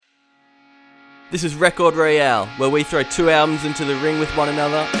This is Record Royale, where we throw two albums into the ring with one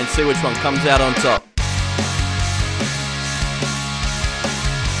another and see which one comes out on top.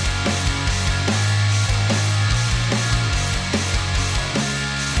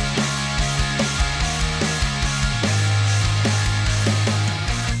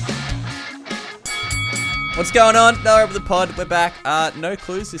 What's going on? Noah of the pod, we're back. No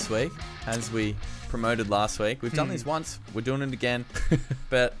clues this week, as we promoted last week. We've done this once, we're doing it again.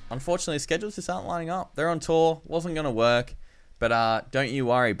 But unfortunately, schedules just aren't lining up. They're on tour, wasn't going to work. But don't you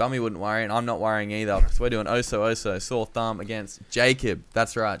worry, Bummy wouldn't worry, and I'm not worrying either. Because we're doing Oso, Sore Thumb against Jacob.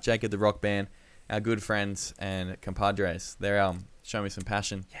 That's right, Jacob the Rock Band, our good friends and compadres. They're showing me some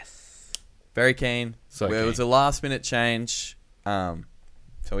passion. Yes. Very keen. It was a last minute change. So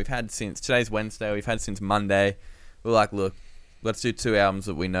we've had since, today's Wednesday, we've had since Monday. We're like, look, let's do two albums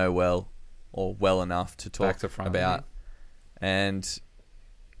that we know well, or well enough to talk about. And,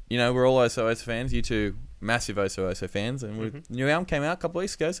 you know, we're all Oso fans. You two, massive Oso fans. And new album came out a couple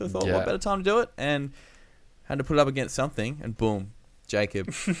weeks ago, so we thought, what better time to do it? And had to put it up against something, and boom,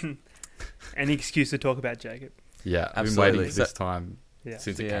 Jacob. Any excuse to talk about Jacob. Yeah, I've been waiting for this time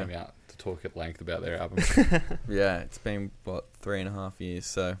since it came out to talk at length about their album. Yeah, it's been, 3.5 years,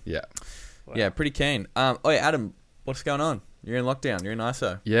 so... Yeah. Wow. Yeah, pretty keen. Oh yeah, Adam, what's going on? You're in lockdown. You're in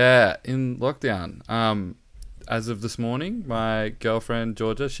ISO. Yeah, in lockdown. As of this morning, my girlfriend,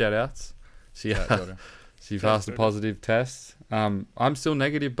 Georgia, shout-outs. She passed a positive test. I'm still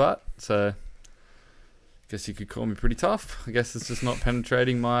negative, so... guess you could call me pretty tough. I guess it's just not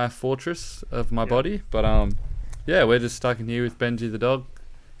penetrating my fortress of my body. But, yeah, we're just stuck in here with Benji the dog.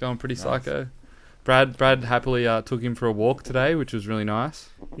 Going pretty psycho. Brad happily took him for a walk today, which was really nice.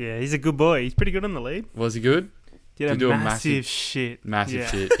 Yeah, he's a good boy. He's pretty good on the lead. Was he good? Did a massive shit. Massive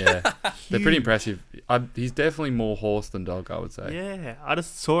shit, yeah. They're pretty impressive. He's definitely more horse than dog, I would say. Yeah, I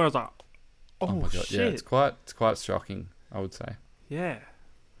just saw it, I was like, oh my God, shit. Yeah, it's quite shocking, I would say. Yeah.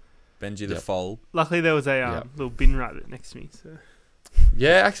 Benji the foal. Luckily there was a little bin right next to me, so...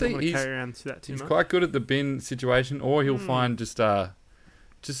 Yeah, actually, he's carry around that too he's much. quite good at the bin situation, or he'll find just some,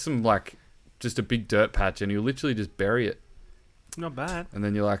 just a big dirt patch, and he'll literally just bury it. Not bad. And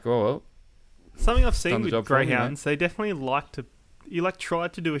then you're like, oh, well. Something I've seen with greyhounds, they definitely try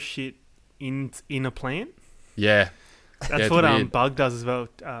to do a shit in a plant. Yeah. That's what Bug does as well,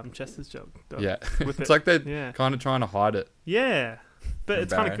 Chester's job. Yeah. It's like they're kind of trying to hide it. Yeah. But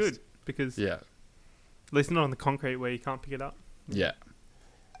it's kind of good, because at least not on the concrete where you can't pick it up. Yeah.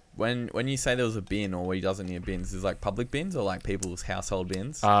 When you say there was a bin, or he doesn't need bins, is it like public bins or like people's household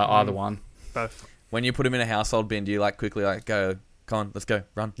bins? Either one. Both. When you put them in a household bin, do you quickly go, come on, let's go,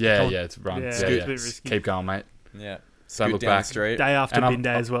 run? Yeah, it's run. Yeah, it's a bit risky. Keep going, mate. Yeah. Don't look back. Street. Day after bin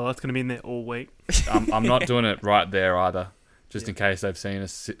day as well. It's going to be in there all week. I'm not doing it right there either, just in case they've seen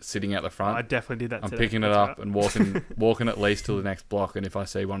us sitting out the front. I definitely did that I'm today. picking it up and walking at least to the next block, and if I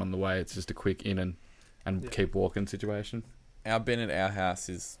see one on the way, it's just a quick in and keep walking situation. Our bin at our house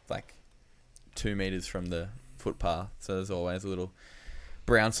is 2 meters from the footpath, so there's always a little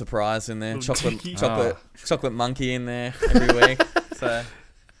brown surprise in there. Chocolate monkey in there every week. So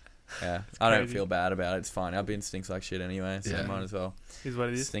yeah, I don't feel bad about it. It's fine. Our bin stinks like shit anyway, so might as well is what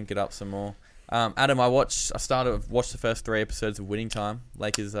it is. Stink it up some more. Adam, I watched the first 3 episodes of Winning Time.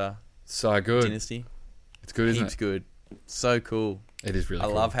 Lakers so good. Dynasty. It's good, isn't it? It's good. So cool. It is really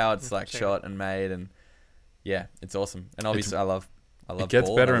cool. I love how it's shot and made, and yeah, it's awesome. And obviously I love it gets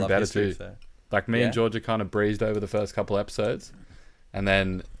ball, better and better history, too. So. Me and Georgia kind of breezed over the first couple episodes, and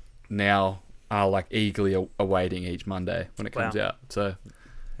then now are eagerly awaiting each Monday when it comes out. So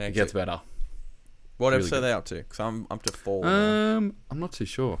it gets better. What episode are they up to? Because I'm up to 4. I'm not too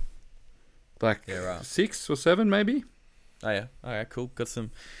sure. 6 or 7 maybe. Oh yeah. All right. Cool. Got some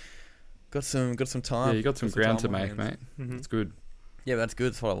time. Yeah, you got some ground to make, mate. Mm-hmm. It's good. Yeah, that's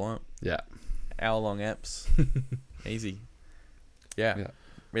good. That's what I want. Yeah. Hour-long eps. Easy. Yeah.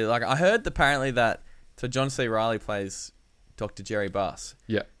 Really like it. I heard apparently that... So John C. Reilly plays Dr. Jerry Buss.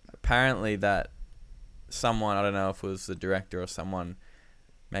 Yeah. Apparently that someone, I don't know if it was the director or someone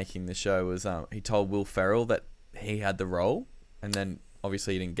making the show, was he told Will Ferrell that he had the role, and then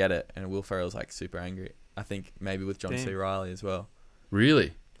obviously he didn't get it, and Will Ferrell's super angry. I think maybe with John C. Reilly as well.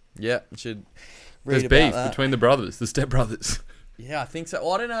 Really? Yeah. You should read There's about beef that. between the step brothers. Yeah, I think so.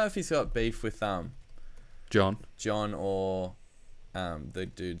 Well, I don't know if he's got beef with John or the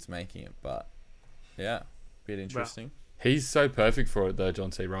dudes making it, but yeah, bit interesting. Wow. He's so perfect for it though,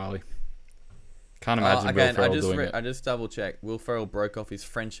 John C. Reilly. Can't imagine Will Ferrell doing it. I just double checked. Will Ferrell broke off his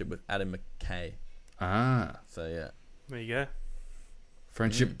friendship with Adam McKay. So yeah, there you go.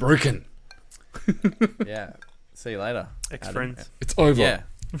 Friendship broken. Yeah. See you later. Ex-friends. It's over. Yeah.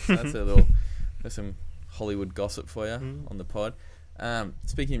 So that's a little There's some Hollywood gossip for you on the pod.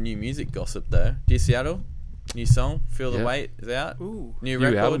 Speaking of new music gossip, though, Dear Seattle, new song, Feel the Weight, is out. Ooh. New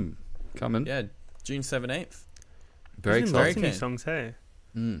record. Album coming. Yeah, June 17th. Very exciting. Lots of new songs, hey?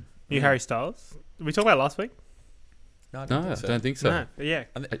 New Harry Styles. Did we talk about it last week? No, I don't think so. No, yeah.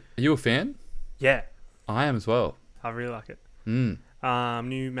 Are you a fan? Yeah. I am as well. I really like it. New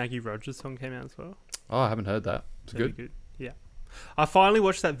Maggie Rogers song came out as well. Oh, I haven't heard that. It's good. Yeah. I finally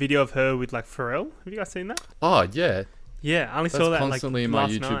watched that video of her with like Pharrell. Have you guys seen that? Oh, yeah. Yeah, I only saw that constantly like, in my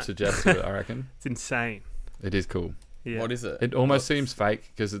last YouTube night. suggested, I reckon. It's insane. It is cool. Yeah. What is it? It almost seems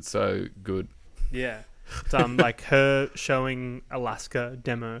fake because it's so good. Yeah. It's like her showing Alaska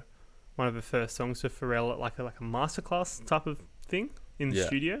demo, one of her first songs to Pharrell at like a masterclass type of thing in the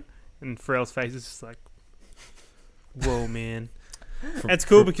studio, and Pharrell's face is just like, whoa, man. And it's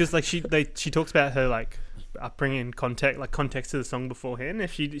cool because like she talks about her like upbringing, context to the song beforehand.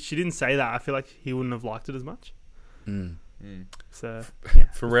 If she didn't say that, I feel like he wouldn't have liked it as much. So yeah,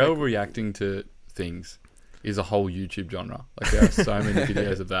 Pharrell reacting to things is a whole YouTube genre. Like there are so many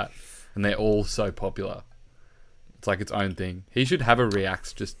videos of that, and they're all so popular. It's like its own thing. He should have a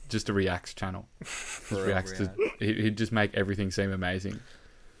reacts, just a reacts channel. Just reacts to. He'd just make everything seem amazing.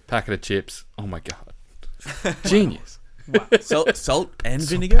 Packet of chips. Oh my god, genius! Wow. Salt and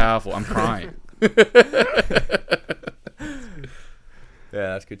so vinegar. Powerful. I'm crying. Yeah,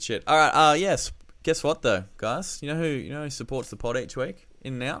 that's good shit. All right. Yes. Guess what though, guys? You know who supports the pod each week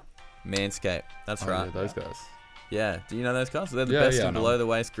in and out? Manscaped. That's right. Yeah, those guys. Yeah. Do you know those guys? They're the best in below the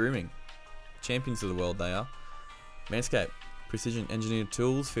waist grooming. Champions of the world they are. Manscaped. Precision engineered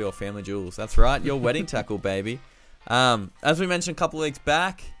tools for your family jewels. That's right. Your wedding tackle, baby. As we mentioned a couple of weeks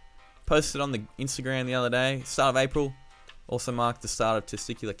back, posted on the Instagram the other day, start of April, also marked the start of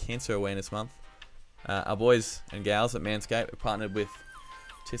Testicular Cancer Awareness Month. Our boys and gals at Manscaped have partnered with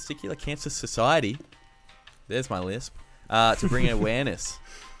Testicular Cancer Society, there's my lisp, to bring awareness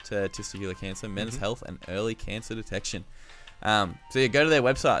to testicular cancer, men's health, and early cancer detection. So yeah, go to their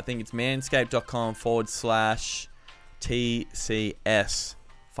website. I think it's manscaped.com/TCS.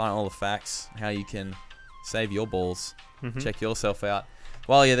 Find all the facts, how you can save your balls. Check yourself out.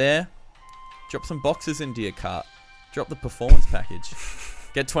 While you're there, drop some boxes into your cart. Drop the performance package.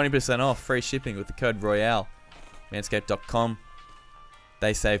 Get 20% off, free shipping with the code ROYALE. Manscaped.com.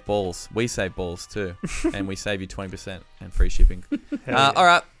 They save balls. We save balls too. And we save you 20% and free shipping. Yeah. All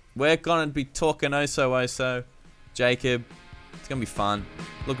right. We're going to be talking Oso. Jacob. It's going to be fun.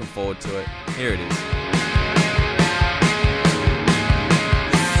 Looking forward to it. Here it is.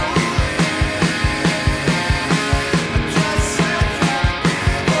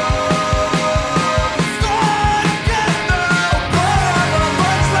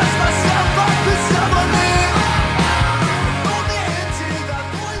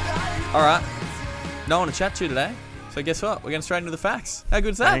 All right. No one to chat to today. So guess what? We're going straight into the facts. How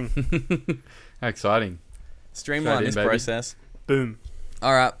good is that? How exciting. Streamline this process. Boom.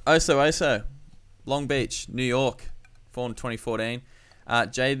 All right. Oso. Long Beach, New York. Formed 2014.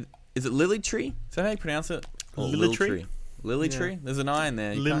 Jade, is it Lily Tree? Is that how you pronounce it? Lily Tree? Lily Tree? There's an I in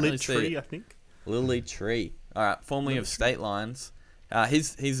there. You Lily can't really see Tree, it. I think. Lily Tree. All right. Formerly of State Lines.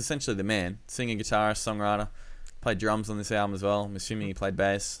 He's essentially the man. Singer, guitarist, songwriter. Played drums on this album as well. I'm assuming he played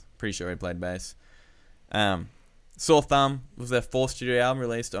bass. Pretty sure he played bass. Sore Thumb was their fourth studio album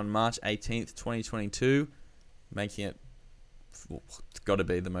released on March 18th, 2022, making it, it's got to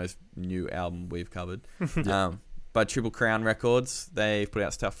be the most new album we've covered. By Triple Crown Records, they've put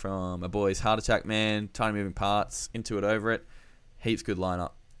out stuff from A Boy's Heart Attack Man, Tiny Moving Parts, Into It Over It. Heaps good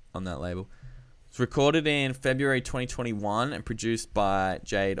lineup on that label. It's recorded in February 2021 and produced by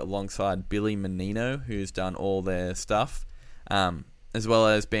Jade alongside Billy Menino, who's done all their stuff. As well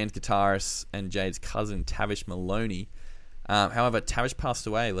as band guitarist and Jade's cousin, Tavish Maloney. However, Tavish passed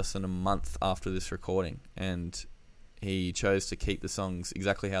away less than a month after this recording, and he chose to keep the songs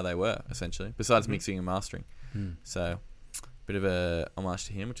exactly how they were, essentially, besides mixing and mastering. So, bit of a homage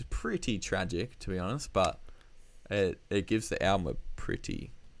to him, which is pretty tragic, to be honest, but it gives the album a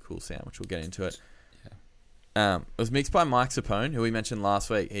pretty cool sound, which we'll get into it. It was mixed by Mike Sapone, who we mentioned last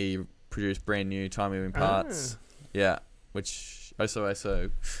week. He produced Brand New, Time Moving Parts. Yeah, which... So I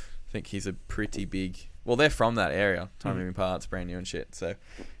think he's a pretty big... Well, they're from that area. Time Moving Parts, Brand New and shit. So,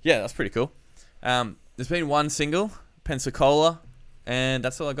 yeah, that's pretty cool. There's been one single, Pensacola, and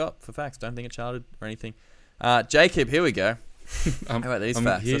that's all I got for facts. Don't think it charted or anything. Jacob, here we go. How about these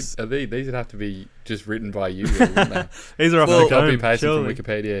facts? These would have to be just written by you, really, wouldn't they? These are off the copy pasted from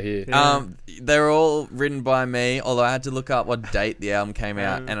Wikipedia here. Yeah. They're all written by me, although I had to look up what date the album came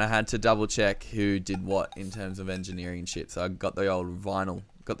out, and I had to double check who did what in terms of engineering and shit. So I got the old vinyl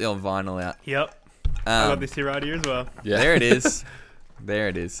Got the old vinyl out. Yep. I got Um, this here right here as well. Yeah. There it is. There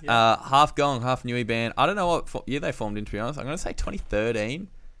it is. Yeah. Half Gong, Half Newy band. I don't know what year they formed in, to be honest. I'm going to say 2013.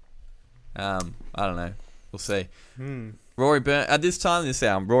 I don't know. We'll see. Rory Burns. At this time in this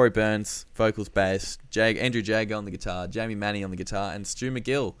album, Rory Burns, vocals, bass, Andrew Jager on the guitar, Jamie Manny on the guitar, and Stu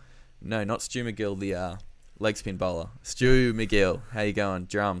McGill. No, not Stu McGill, the leg spin bowler. Stu McGill. How you going?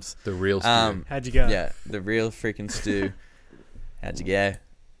 Drums. The real Stu. How'd you go? Yeah, the real freaking Stu. How'd you go?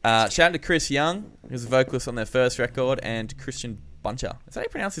 Shout out to Chris Young, who's a vocalist on their first record, and Christian Buncher. Is that how you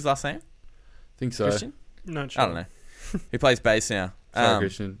pronounce his last name? think so. Christian? Not sure. I don't know. He plays bass now. Sorry,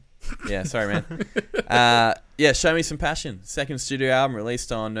 Christian. Yeah, sorry, man. Yeah, Show Me Some Passion. Second studio album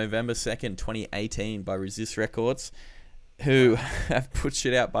released on November 2nd, 2018 by Resist Records, who have put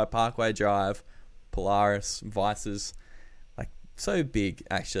shit out by Parkway Drive, Polaris, Vices. Like, so big,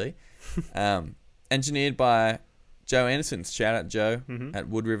 actually. Engineered by Joe Anderson. Shout out Joe at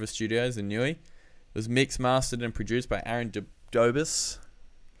Wood River Studios in Newey. It was mixed, mastered, and produced by Aaron Dobus.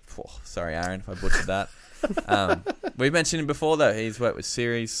 Oh, sorry, Aaron, if I butchered that. We mentioned him before, though. He's worked with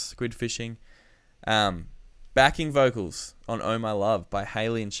Series, Squid Fishing. Backing vocals on Oh My Love by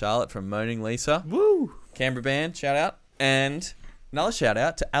Haley and Charlotte from Moaning Lisa. Woo! Canberra band, shout out. And another shout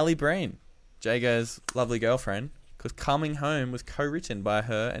out to Ali Breen, Jago's lovely girlfriend, because Coming Home was co-written by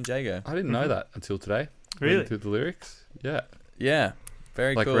her and Jago. I didn't know that until today. Really? Reading through the lyrics. Yeah. Yeah,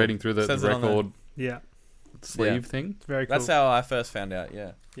 very Like cool. reading through the Says it on record Yeah. sleeve Yeah. thing. It's very cool. That's how I first found out,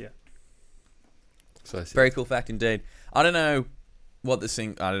 yeah. So I see. Very cool fact indeed. I don't know what the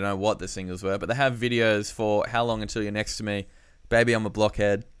singles were, but they have videos for How Long Until You're Next to Me, Baby I'm a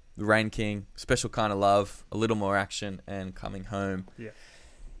Blockhead, The Rain King, Special Kind of Love, A Little More Action, and Coming Home. Yeah.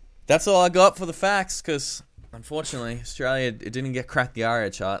 That's all I got for the facts, because unfortunately Australia, it didn't get crack the ARIA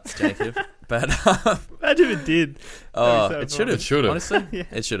charts, Jacob. But Imagine if it did. That'd be so it should have. It should have. Honestly, Yeah.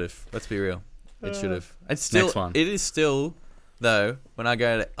 it should have. Let's be real. It should have. It's Next still. one. It is still. Though, when I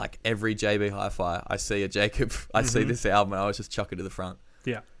go to like every JB Hi-Fi, I see a Jacob. I see this album, and I always just chuck it to the front.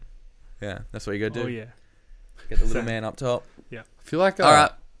 Yeah. Yeah, that's what you got to do. Oh, yeah. Get the little Same. man up top. I feel like All right.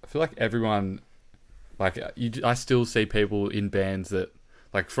 I feel like everyone, like I still see people in bands that,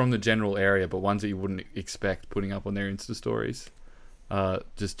 like from the general area, but ones that you wouldn't expect putting up on their Insta stories.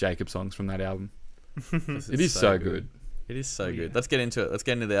 Just Jacob songs from that album. This It is so good. It is so Oh, yeah. good. Let's get into it. Let's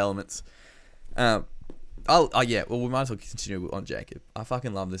get into the elements. Yeah. Well, we might as well continue on Jacob. I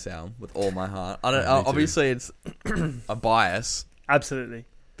fucking love this album with all my heart. I don't. Yeah, me too. Obviously, it's a bias Absolutely.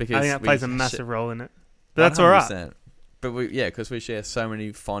 because I think that we plays a sh- massive role in it. But that's all right. 100%. But because we share so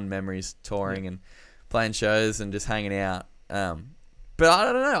many fond memories touring and playing shows and just hanging out. But I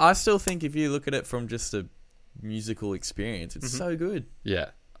don't know. I still think if you look at it from just a musical experience, it's so good. Yeah,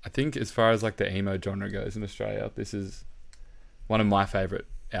 I think as far as like the emo genre goes in Australia, this is one of my favorite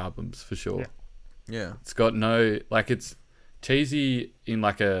albums for sure. Yeah. Yeah. It's got no, like, it's cheesy in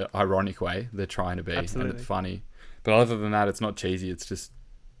like a ironic way. They're trying to be, and Absolutely. it's funny. But other than that, it's not cheesy. It's just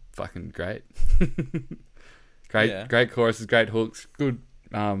fucking great. Yeah. Great choruses, great hooks, good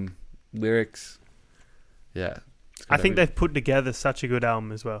lyrics. Yeah, it's got I think everything. they've put together such a good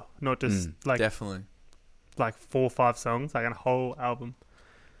album as well. Not just like Definitely. 4 or 5 songs, like a whole album.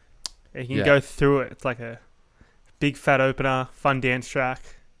 You can Yeah. go through it. It's like a big fat opener, fun dance track,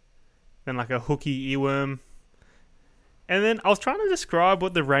 then like a hooky earworm. And then I was trying to describe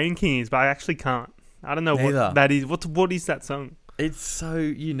what the Rain King is, but I actually can't. I don't know Neither. what that is. What is that song? It's so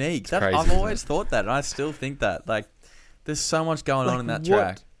unique. crazy, I've isn't always thought that, and I still think that. Like, there's so much going on in that What-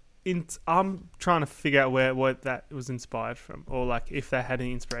 track. I'm trying to figure out what that was inspired from, or like if they had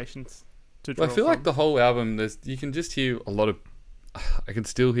any inspirations to draw Well, I feel from. like the whole album, you can just hear a lot of. I can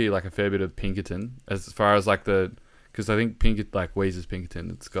still hear like a fair bit of Pinkerton as far as like because I think like Weezer's Pinkerton,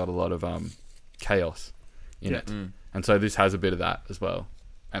 it's got a lot of chaos in Yeah. it, and so this has a bit of that as well.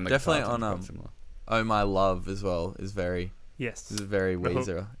 And the Definitely guitar on, sounds quite similar. Oh My Love as well is very. yes, This is very The hook.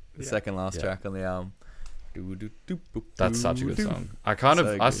 Weezer. The Yeah. second last Yeah. track on the album. That's such a good song. I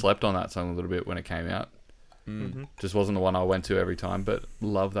So slept on that song a little bit when it came out. Mhm. Just wasn't the one I went to every time, but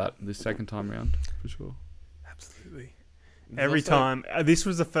love that this second time round for sure. absolutely. Every also- time. This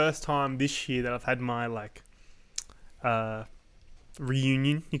was the first time this year that I've had my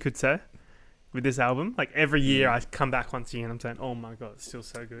reunion, you could say, with this album. Like every year, I come back once again. I'm saying, "Oh my god, it's still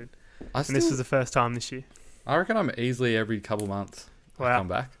so good." And this was the first time this year. I reckon I'm easily every couple months I Wow. come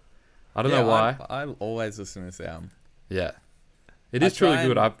back. I don't know why. I always listen to this album. Yeah. It I is truly try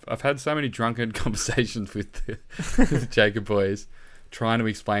good. and- I've had so many drunken conversations with the Jacob boys trying to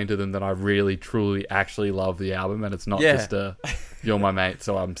explain to them that I really, truly, actually love the album and it's not Yeah. just you're my mate,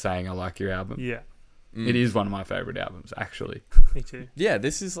 so I'm saying I like your album. Yeah, It is one of my favorite albums, actually. Me too. Yeah,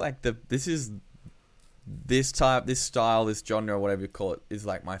 this is like this style, this genre, whatever you call it, is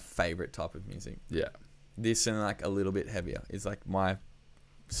like my favorite type of music. Yeah. This and like a little bit heavier is like my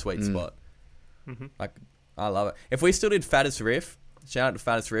sweet spot. Mm-hmm. Like, I love it. If we still did Fattest Riff, shout out to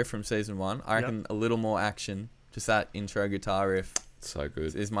Fattest Riff from season 1, I reckon a little more action, just that intro guitar riff. So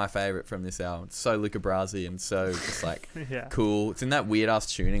good. Is my favorite from this album. It's so Luca Brasi and so just like Yeah. cool. It's in that weird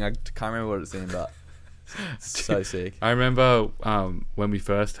ass tuning. I can't remember what it's in, but it's so sick. I remember when we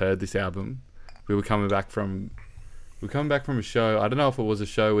first heard this album, we were coming back from a show. I don't know if it was a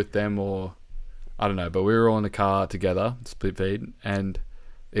show with them or I don't know, but we were all in the car together, split feed, and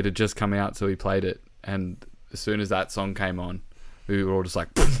it had just come out, so we played it. And as soon as that song came on, we were all just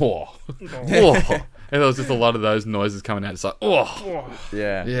like, whoa, whoa. And there was just a lot of those noises coming out. It's like, oh,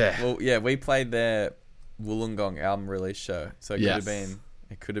 Yeah. Yeah. Well, yeah, we played their Wollongong album release show, so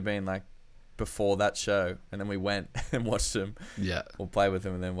it could have been like before that show, and then we went and watched them. Yeah. We'll play with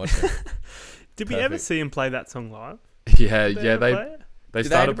them and then watch them. Did we ever see him play that song live? Yeah, Did yeah. ever play it? They Did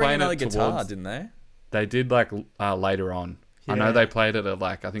started they bring playing another it guitar, towards. didn't they? They did like later on. I know Yeah. they played it at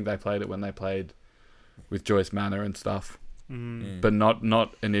like I think they played it when they played with Joyce Manor and stuff, but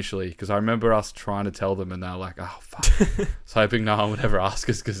not initially because I remember us trying to tell them and they were like, "Oh fuck!" I was hoping no one would ever ask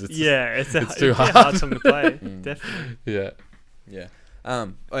us because it's it's too a hard. hard song to play. Definitely. yeah. Yeah.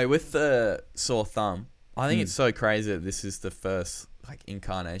 Okay, with the Sore Thumb, I think it's so crazy that this is the first like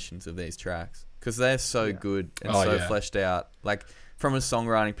incarnations of these tracks because they're so good and fleshed out. Like from a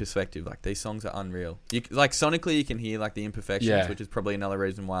songwriting perspective, like these songs are unreal. Like sonically, you can hear like the imperfections, which is probably another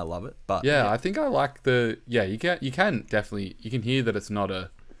reason why I love it. But I think I like the you can definitely you can hear that it's not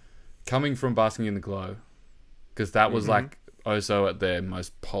a coming from Basking in the Glow because that was like also at their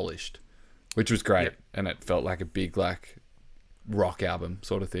most polished, which was great and it felt like a big like rock album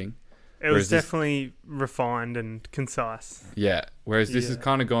sort of thing. It was definitely refined and concise. Yeah, whereas this has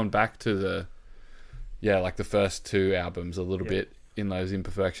kind of gone back to the like the first two albums a little bit in those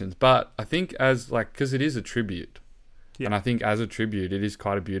imperfections. But I think as like because it is a tribute, and I think as a tribute it is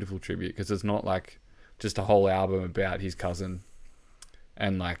quite a beautiful tribute because it's not like just a whole album about his cousin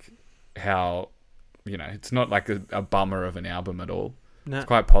and like how it's not like a bummer of an album at all. No. It's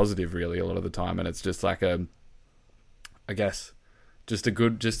quite positive really a lot of the time, and it's just like I guess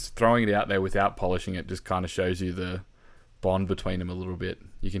just throwing it out there without polishing it just kind of shows you the bond between them a little bit.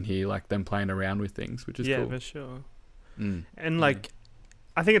 You can hear like them playing around with things, which is cool. Yeah, for sure. And like,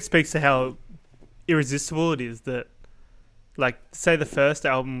 I think it speaks to how irresistible it is that, like, say the first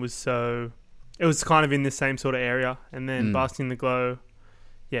album was it was kind of in the same sort of area, and then Basking in the Glow,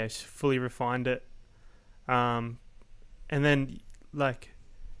 she fully refined it. And then like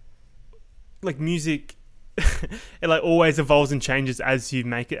music, it like always evolves and changes as you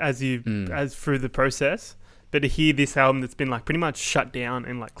make it, as through the process. But to hear this album that's been like pretty much shut down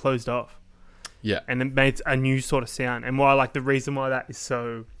and like closed off. Yeah. And it made a new sort of sound. And why like the reason why that is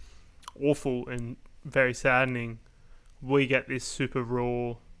so awful and very saddening, we get this super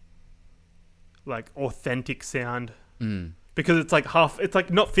raw, like authentic sound. Because it's like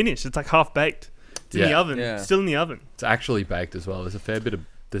not finished. It's like half baked. It's in the oven. Yeah. Still in the oven. It's actually baked as well.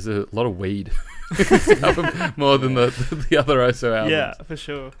 There's a lot of weed. More than the other Oso albums. Yeah, for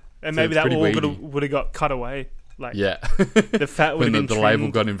sure. And so maybe that all would have got cut away. Like the fat would have been the label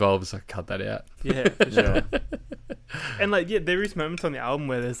got involved, it's like cut that out. Yeah, for sure. And like there is moments on the album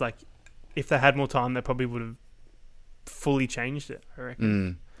where there's like, if they had more time, they probably would have fully changed it. I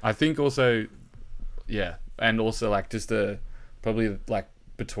reckon. I think also, and also like just probably like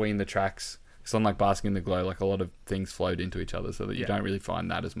between the tracks. Because on like Basking in the Glow, like a lot of things flowed into each other, so that you don't really find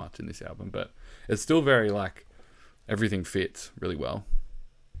that as much in this album. But it's still very like everything fits really well.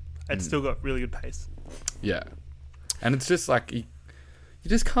 It's still got really good pace. Yeah. And it's just like, you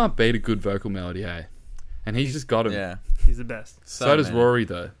just can't beat a good vocal melody, hey? And he's just got him. Yeah. He's the best. So does Rory,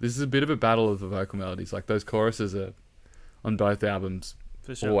 though. This is a bit of a battle of the vocal melodies. Like, those choruses are, on both albums,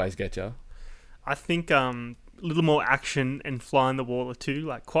 for sure, always get you. I think a little more action and Fly on the Wall are two,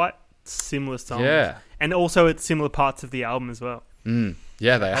 like, quite similar songs. Yeah. And also at similar parts of the album as well.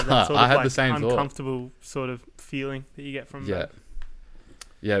 Yeah, they are. I had the same thought. Uncomfortable sort of feeling that you get from that.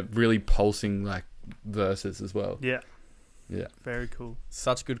 Yeah, really pulsing, like, verses as well. Yeah. Yeah. Very cool.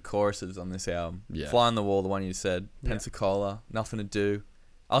 Such good choruses on this album. Yeah. Fly on the Wall, the one you said. Pensacola, Nothing to Do.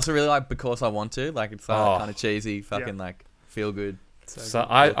 I also really like Because I Want To. Like, it's kind of cheesy, fucking, like, feel good. So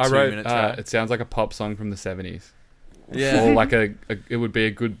I wrote, it sounds like a pop song from the 70s. Yeah. Or like it would be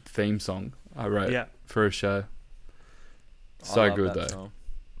a good theme song, I wrote, for a show. So good, though.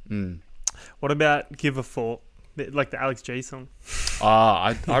 What about Give a Fork? Like the Alex G song?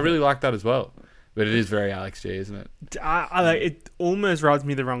 I really like that as well. But it is very Alex G, isn't it? I like it. Almost rubs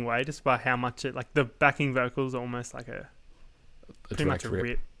me the wrong way just by how much it like the backing vocals are almost like pretty much a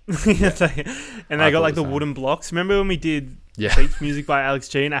rip. It's like- and they got like the wooden blocks. Remember when we did beach music by Alex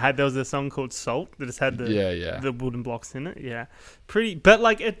G and there was a song called Salt that just had the wooden blocks in it. Yeah, pretty. But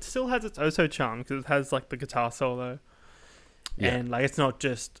like it still has its also charm because it has like the guitar solo, and like it's not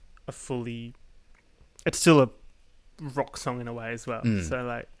just a fully. It's still a rock song in a way as well. So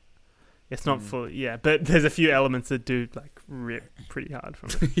like. It's not fully, but there's a few elements that do like rip pretty hard from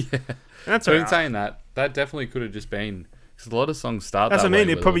it. And that's so in saying that definitely could have just been because a lot of songs start. That's that what I mean.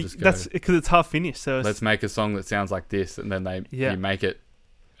 way, It probably that's because it's half finished. So let's make a song that sounds like this, and then you make it,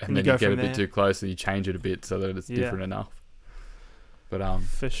 and then you get a bit too close, and you change it a bit so that it's different enough. But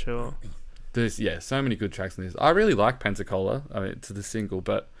for sure, there's so many good tracks in this. I really like Pensacola. I mean, it's the single,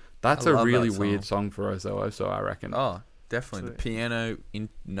 but that's a really weird song for Oso Oso, I reckon. Oh. Definitely the piano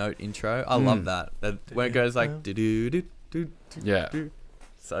note intro. I love that. When it goes like do do do do. Yeah,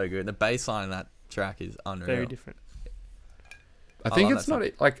 so good. The bass line in that track is unreal. Very different. I think it's not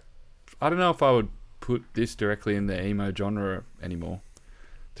like I don't know if I would put this directly in the emo genre anymore.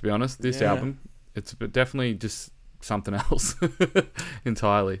 To be honest, this album it's definitely just something else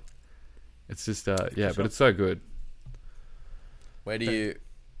entirely. It's just but it's so good. Where do you,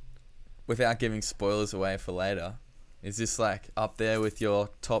 without giving spoilers away for later? Is this like up there with your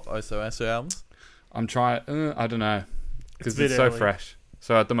top Oso Oso albums? I'm trying. I don't know because it's so fresh.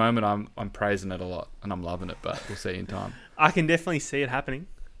 So at the moment, I'm praising it a lot and I'm loving it, but we'll see in time. I can definitely see it happening.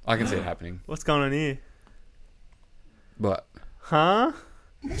 I can see it happening. What's going on here? What? Huh?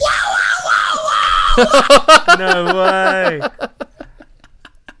 No way.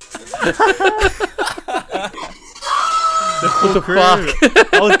 What the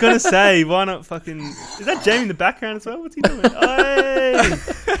fuck? I was gonna say, why not fucking? Is that Jamie in the background as well? What's he doing? Hey!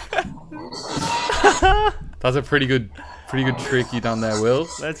 That's a pretty good trick you done there, Will.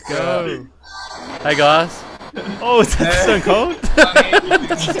 Let's go. Hey guys. Oh, is that Stone Cold?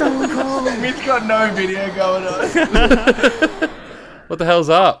 Stone Cold. Mitch got no video going on. What the hell's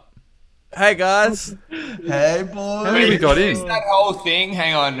up? Hey guys. Hey boy. How many we got in? That whole thing.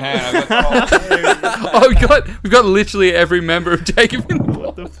 Hang on. We've got literally every member of Jacob in the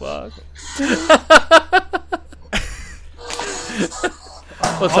What the fuck?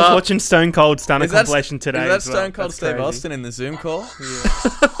 What's I was up? watching Stone Cold Stunner compilation today. Is that as well. Stone Cold That's Steve crazy. Austin in the Zoom call?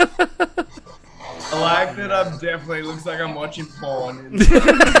 I like that. I'm definitely looks like I'm watching porn.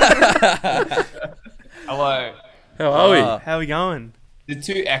 Hello. How are we? How are we going? The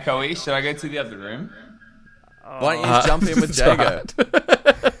two echoey. Should I go to the other room? Why don't you just jump in with Jago?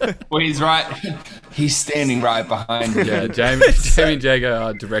 Well, he's right. He's standing right behind me. Yeah, Jamie and Jago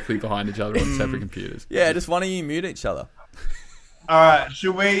are directly behind each other on separate computers. Yeah, just why don't you mute each other? All right,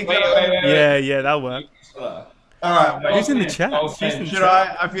 should we? Yeah, that'll work. All right, Who's in the chat? I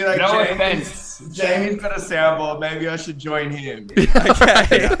feel like No offense. Jamie's got a soundboard. Maybe I should join him.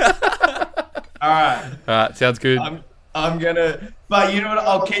 Okay. All right. All right, sounds good. I'm gonna. But you know what?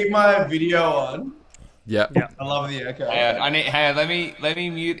 I'll keep my video on. Yeah. I love the echo. Hang on, let me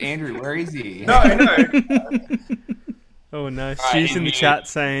mute Andrew. Where is he? No. Oh no, Right, Stu's in the mute. chat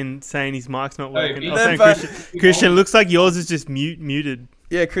saying his mic's not working. mute. Saying But- Christian, looks like yours is just muted.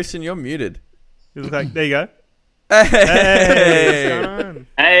 Yeah, Christian, you're muted. It looks like there you go. Hey. Hey, what's going on?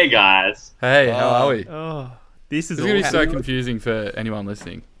 Hey guys. Hey, how are we? Oh, this is It's going to be awesome. so confusing for anyone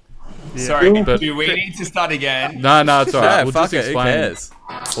listening. Sorry, But- do we need to start again? No, it's all right. Yeah, We'll fuck just it. Who explain. cares?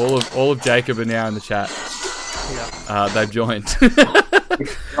 All of Jacob are now in the chat. They've joined.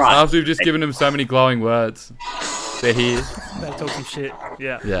 Right. After we've just given them so many glowing words, they're here. They talk some shit.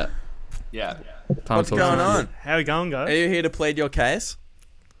 Yeah. Yeah. Yeah. Time What's to talk going some on? How we going, Are guys? you here to plead your case?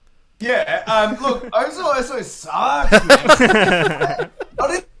 Yeah. Look, Oso sucks, man. I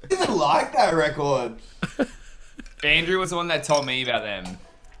didn't even like that record. Andrew was the one that told me about them.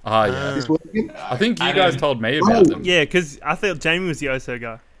 Oh, yeah. I think you guys told me about them. Yeah, because I thought Jamie was the Oso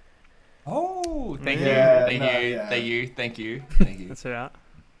guy. Oh, thank Yeah, you. Thank you. That's alright.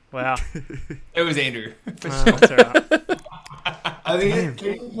 Wow. It was Andrew. For sure. That's alright. I think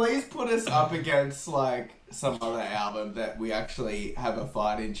can you please put us up against like some other album that we actually have a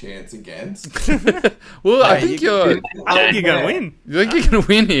fighting chance against. Well, I Hey, think you- you're I think you're gonna win. gonna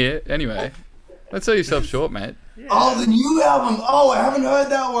win here anyway. Don't sell yourself short, mate. Oh, the new album. Oh, I haven't heard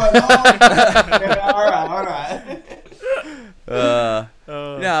that one. Oh. Yeah,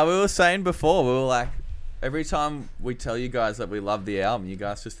 all right. No, we were saying before, we were like, every time we tell you guys that we love the album, you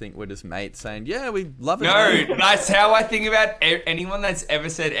guys just think we're just mates saying, yeah, we love it. No, that's how I think about anyone that's ever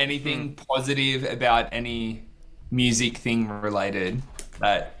said anything positive about any music thing related.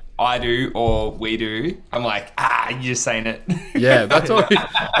 That I do or we do, I'm like, you're just saying it. Yeah, that's what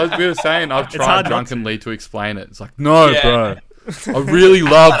we were saying. I've tried hard not drunkenly to explain it. It's like, no, Yeah. bro. I really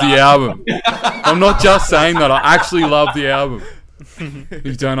love the album. I'm not just saying that. I actually love the album.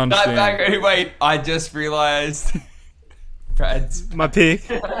 You don't understand. Wait, I just realised Brad's. My pick.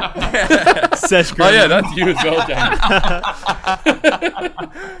 Sesh Oh yeah, that's you as well, Jamie.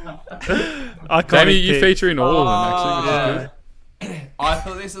 Jamie, you feature in all of them actually, which is good. I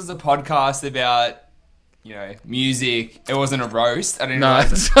thought this was a podcast about, music. It wasn't a roast. I didn't No,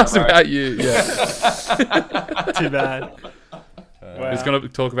 realize it's it was just a roast. about you. Yeah, Too bad. he's gonna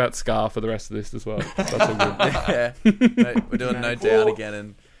talk about Scar for the rest of this as well. That's all good. Yeah. No, we're doing No Doubt again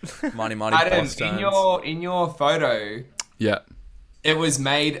and Mighty Boss Adam, Tones. in your photo, Yeah. it was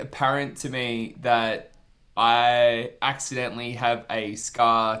made apparent to me that I accidentally have a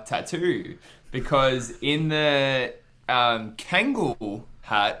Scar tattoo because in the Kangol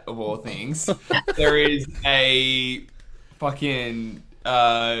hat of all things, there is a fucking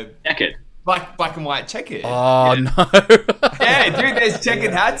Jacket. black and white checkered. Oh no. Yeah, dude, there's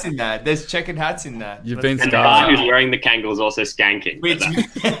checkered hats in that. You've been And the guy scarred. who's wearing the Kangol is also skanking. Which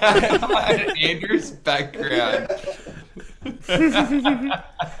Andrew's background.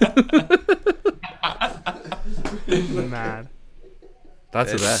 Mad.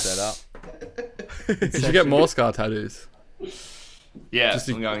 That's the There's best. set up. You should get more Scar tattoos. Yeah, Just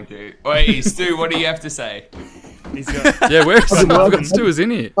to- I'm going to. Wait, Stu, what do you have to say? He's got. Yeah, where's Stu? I've got Stu is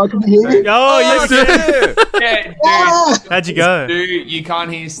in here. I can hear you. Oh, yes, Stu! Yeah, dude. How'd you go? Stu, you can't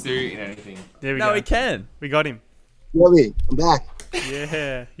hear Stu in anything. There we No, go. we can. We got him. Robbie, I'm back.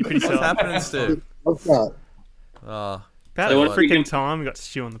 Yeah, you're pretty What's solid. happening, Stu? What's up? Oh, About So what freaking freaking- time we got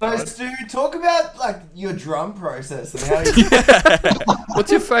Stu on the So, pod. Stu, talk about like your drum process and how you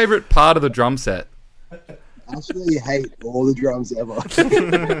What's your favourite part of the drum set? I actually hate all the drums ever.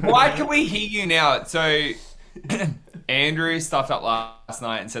 Why can we hear you now? So, Andrew stuffed up last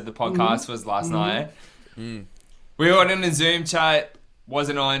night and said the podcast was last night. We were in a Zoom chat,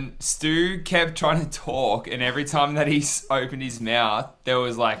 wasn't on. Stu kept trying to talk, and every time that he opened his mouth, there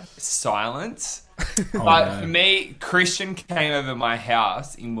was like silence. But no. for me, Christian came over my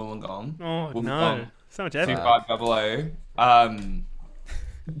house in Wollongong. Oh, Wollongong. no. So much effort. 2500.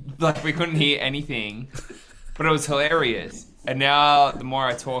 Like we couldn't hear anything, but it was hilarious. And now, the more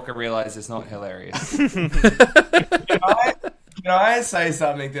I talk, I realize it's not hilarious. Can I say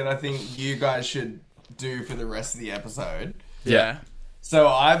something that I think you guys should do for the rest of the episode? Yeah. So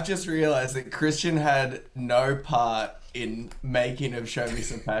I've just realized that Christian had no part in making of Show Me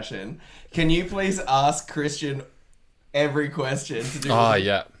Some Passion. Can you please ask Christian every question to do Oh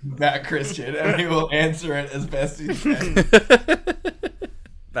yeah. about Christian, and he will answer it as best he can.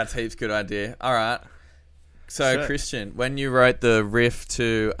 that's heaps good idea. All right. So, Sick. Christian, when you wrote the riff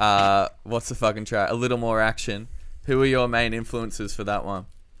to what's the fucking track? A Little More Action. Who were your main influences for that one?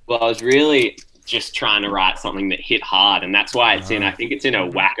 Well, I was really just trying to write something that hit hard, and that's why it's I think it's in a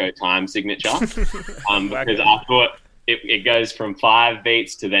wacko time signature. Because I thought it goes from 5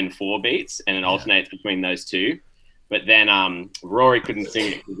 beats to then 4 beats, and it alternates between those two. But then Rory couldn't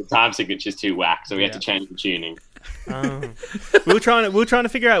sing it because the time signature's too whack, so we had to change the tuning. We were trying to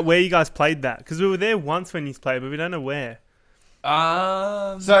figure out where you guys played that because we were there once when you played, but we don't know where. So,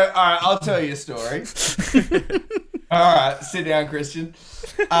 all right, I'll tell you a story. All right, sit down, Christian.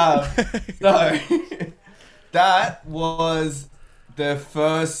 So, that was the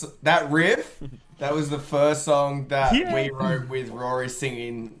first, that riff, that was the first song that we wrote with Rory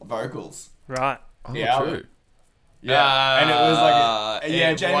singing vocals. Right. Oh, Yeah. true. Yeah, and it was like,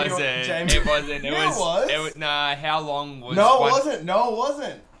 it Jamie, wasn't. Jamie, It wasn't. It Yeah, was. it was. Nah, how long was? No, it one- wasn't. No, it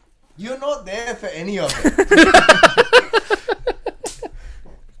wasn't. You're not there for any of it.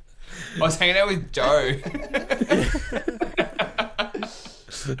 I was hanging out with Joe.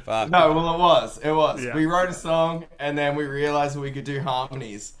 Fuck. No, well, it was. It was. Yeah. We wrote a song, and then we realized we could do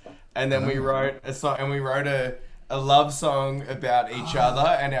harmonies, and then we wrote a song, and we wrote a love song about each other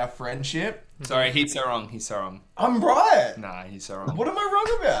and our friendship. Sorry, he's so wrong. He's so wrong. I'm right. Nah, he's so wrong. What am I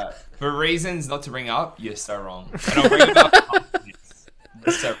wrong about? For reasons not to bring up, you're so wrong. And I'll bring it up.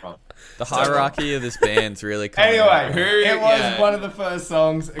 You're so wrong. The hierarchy of this band's really coming Anyway, out. it was one of the first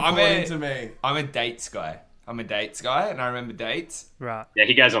songs, according to me. I'm a dates guy. And I remember dates. Right. Yeah,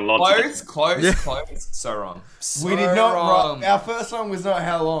 he goes on lots of Close. So wrong. We did not wrong. write. Our first song was not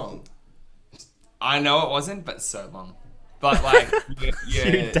how long. I know it wasn't, but so long. But like, You're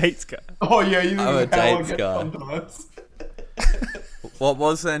a yeah. dates guy. Oh yeah, you I'm a know how long dates it guy. sometimes. What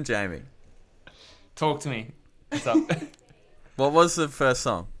was then, Jamie? Talk to me. What's up? What was the first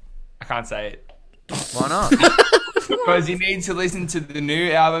song? I can't say it. Why not? Because you need to listen to the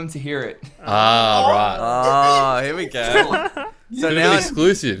new album to hear it. Right. Oh, here we go. So Bit of now, an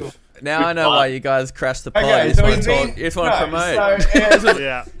exclusive. now I know why you guys crashed the pod. Okay, you just so want he's to talk. been- You just want to no, promote. so,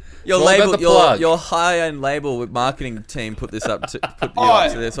 Yeah. Your It's all about label, the plug. your high-end label with marketing team put you up to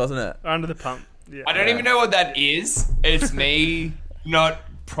this, wasn't it? Under the pump. Yeah. I don't even know what that is. It's me not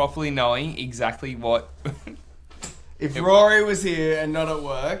properly knowing exactly what. if Rory was here and not at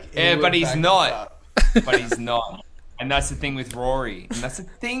work, he Yeah, would but he's back us not. up. But he's not. And that's the thing with Rory. And that's the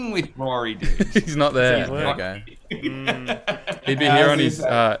thing with Rory, dude. He's not there. He's not- Okay. He'd be here on his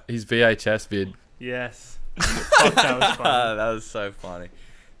VHS vid. Yes. Fuck, that was fun. That was so funny.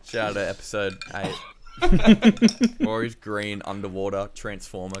 Shout out to episode 8. Rory's green underwater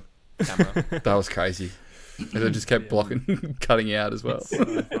transformer camera. That was crazy. And it just kept blocking, cutting out as well. So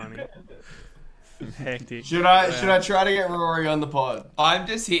funny. Hectic. Should I try to get Rory on the pod? I'm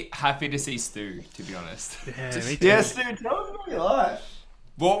just happy to see Stu, to be honest. Yeah, me too. Yes, dude. Tell us about your life.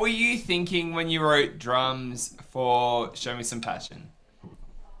 What were you thinking when you wrote drums for Show Me Some Passion?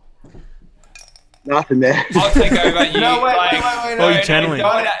 Nothing, man. I'll take over. You No, wait, like, wait. Oh, you're channeling.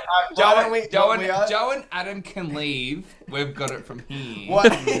 Why don't we- Joe and Adam can leave. We've got it from here.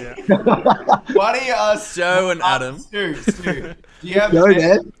 What? Yeah. Why do you ask Joe and Adam. Stu, do you have Joe,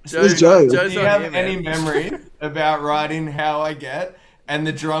 man. Where's Joe? Joe's Do you not have here, any man. memory about writing How I Get and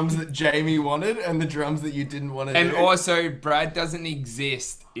the drums that Jamie wanted and the drums that you didn't want to And do? also, Brad doesn't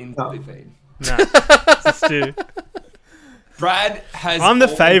exist in Philippines. No. It's Stu. Brad has. I'm the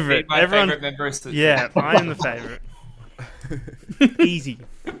always favourite. been My Everyone- favorite member of Philippines. Yeah, I am the favourite. Easy.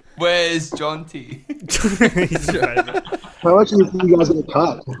 Where's John T? He's the favourite. How much do you think you guys going to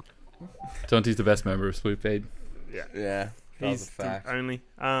cut? Jonty's the best member of Swoop Aid. Yeah, that was He's a fact. the only.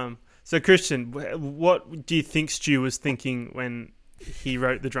 So Christian, what do you think Stu was thinking when he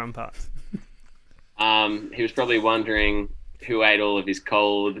wrote the drum parts? He was probably wondering who ate all of his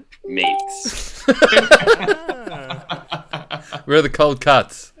cold meats. Where are the cold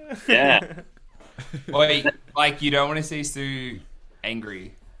cuts? Yeah. Wait, like you don't want to see Stu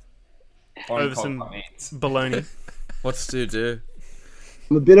angry on Over cold some comments. baloney. What's Stu do?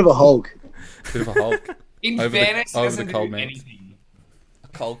 I'm a bit of a Hulk. Bit of a Hulk. In Over the- fairness, he over doesn't the cold do meats. anything.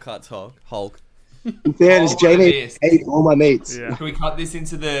 Cold cuts Hulk. In fairness, Oh, Jamie this. ate all my mates. Yeah. Can we cut this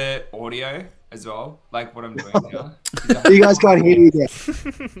into the audio as well? Like what I'm doing now? You guys can't hear me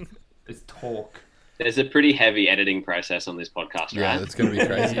again. It's talk. There's a pretty heavy editing process on this podcast, Yeah, right? that's going to be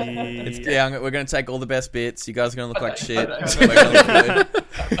crazy. We're gonna take all the best bits. You guys are gonna look like shit. We're gonna look good.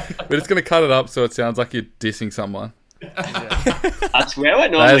 We're just going to cut it up so it sounds like you're dissing someone. I swear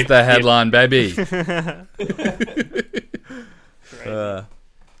what normally. There's the headline, baby.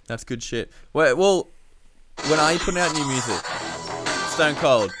 That's good shit. Wait, well, when are you putting out new music? Stone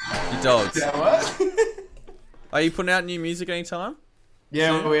Cold, you dogs. Yeah, what? Are you putting out new music anytime?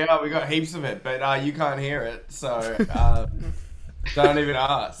 Yeah, we are. We got heaps of it, but you can't hear it, so don't even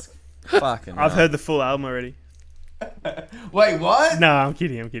ask. Fucking. I've hell. heard the full album already. Wait, what? No, I'm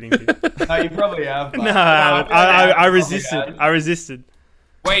kidding. I'm kidding. No, you probably have. But No, I feel like I probably resisted. have. I resisted.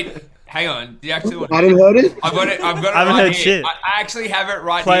 Wait, hang on. Do you actually want? I didn't heard it. I've got it. I've got it I haven't right heard here. shit. I actually have it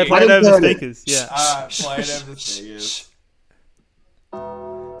right Play here. it over the didn't hear it. speakers. Yeah. Play it over the speakers.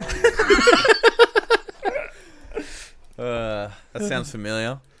 That sounds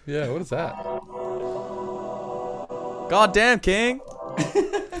familiar. Yeah, what is that? God damn, King.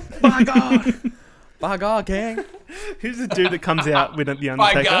 My God. By God, King. Who's the dude that comes out with the My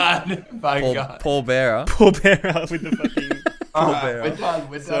Undertaker? God. My Paul, God. Paul Bearer. Paul Bearer with the fucking. Bearer. We're done.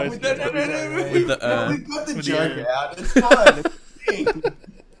 We're So done. it's We're good. done. With the We got the With the joke urn. out. It's fine. It's a thing.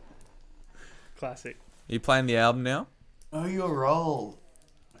 Classic. You playing the album now? Know your role.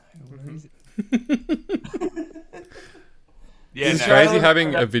 Yeah, It's no. crazy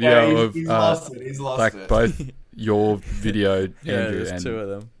having a video Yeah, of he's lost it. He's lost like it. both your video, Yeah, Andrew, there's and two of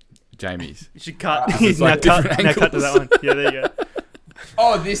them. Jamie's. You should cut. It's now like cut. different Now cut to that one. Yeah, there you go.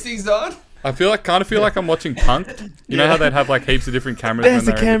 Oh, this thing's on? I kind of feel like I'm watching Punk'd. You know how they'd have like heaps of different cameras There's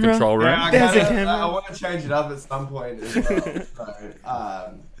when the they're in the camera. control room? Yeah, There's a camera. I want to change it up at some point as well.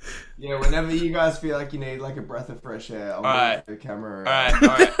 So, yeah, whenever you guys feel like you need like a breath of fresh air, I'll Alright. move the camera All around.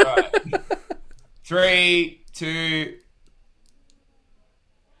 right. 3, 2.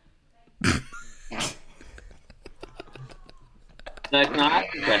 So can I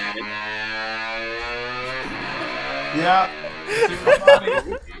ask a question? Yeah.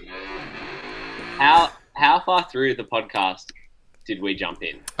 How far through the podcast did we jump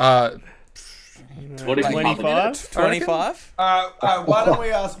in? What did we cover? 25. 25? Why don't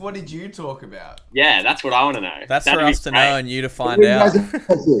we ask, what did you talk about? Yeah, that's what I want to know. That's That'd for be us to great. know and you to What find do you out. guys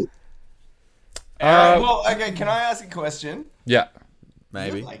think? Well, okay, can I ask a question? Yeah. Do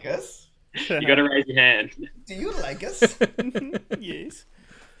Maybe. you like us? You got to raise your hand. Do you like us? Yes.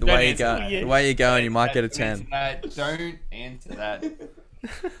 The Don't way you answer go, that. the way you're going, you might get a Don't 10. answer that. Don't answer that.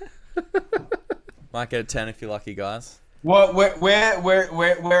 Might get a 10 if you're lucky, guys. What? Where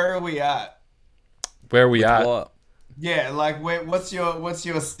are we at? Where are we at? What? Yeah, like what's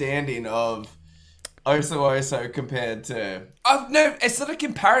your standing of Oso compared to? Oh no, it's not a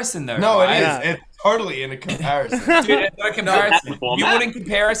comparison though. No, right? it is. Yeah. It's totally in a comparison. Dude, it's not a comparison. format. You wouldn't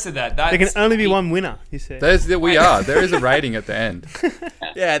compare us to that. There can only be one winner, he said. We are. There is a rating at the end.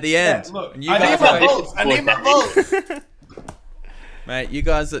 Yeah, at the end. Look, And you I need guys my are- votes. I need my votes. Mate, you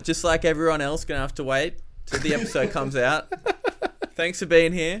guys are just like everyone else gonna have to wait till the episode comes out. Thanks for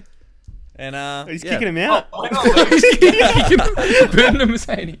being here. And He's yeah. kicking him out. Burnham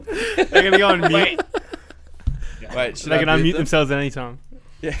Husseini. They're going to go on mute. Wait, should They I can unmute mute them? themselves at any time.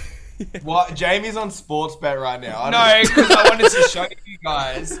 Yeah. What? Jamie's on sports bet right now. No, because I wanted to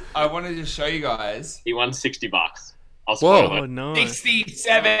show you guys. He won $60. I'll Whoa. spoil Oh, it. no.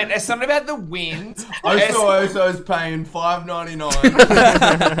 67. It's not about the wins. Oso's paying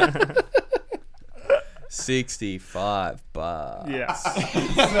 $5.99. 65 bucks. Yeah.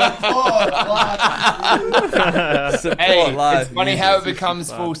 Support Hey, live it's funny music. how it becomes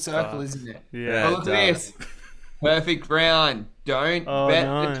full 65 circle, isn't it? Yeah. But look at this. Perfect round. Don't Oh, bet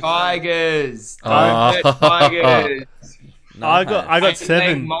no. the Tigers. Don't Oh. bet Tigers. I got Playing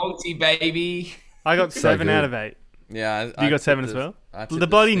 7. multi, baby. I got 7 good. out of 8. Yeah, You got 7 as well? I tipped The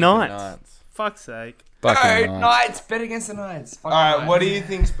bloody stinking Knights. Fuck's sake. Fucking No, nice. Knights. Bet against the Knights. Fuck All right, Knights. what do you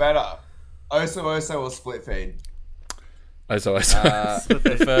think's better, Oso or split feed?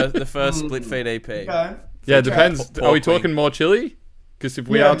 The first split feed EP. Okay. Yeah, it depends. Pork Are we wing. talking more chili? Because if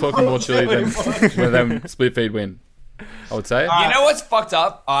we Yeah, are talking more chili, then chili. then split feed win. I would say. You know what's fucked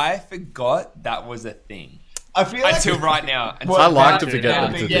up? I forgot that was a thing. I feel like Until right now. Until Well, I like right to forget now.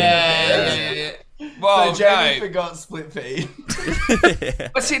 that it's a Yeah. thing. Well, so Jamie no. forgot split feed.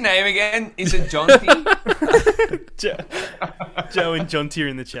 What's your name again? Is it John T? Joe and John T are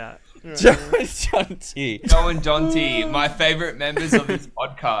in the chat. John T. Joe and John T, my favorite members of this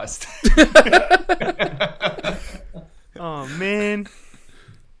podcast. Oh, man.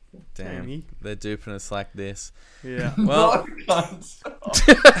 Damn, Jamie. they're duping us like this. Yeah. Well,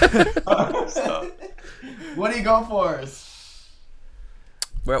 What do you got for us?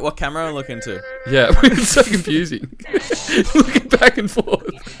 what camera are we looking to? Yeah, it's so confusing. Looking back and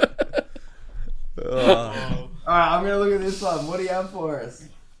forth. All right, I'm gonna look at this one. What do you have for us?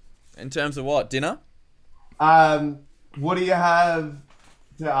 In terms of what? Dinner? What do you have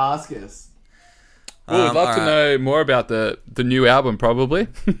to ask us? Well, we'd love to alright. know more about the new album, probably.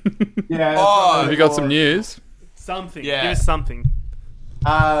 Yeah. Oh, Have you got some news? Something. Yeah. Give us something.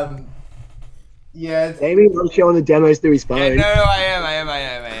 Yeah. It's, Jamie loves showing the demos through his phone. Yeah, no, I am.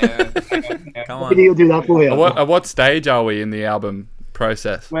 Come Maybe on. he'll do that for you. At what stage are we in the album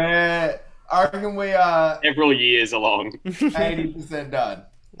process? I reckon we are Several years along. 80% done.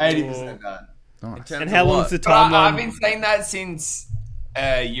 80% done. In Nice. terms And of how what? long's the But I've timeline? been saying that since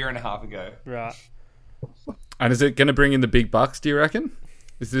a year and a half ago. Right. And is it going to bring in the big bucks, do you reckon?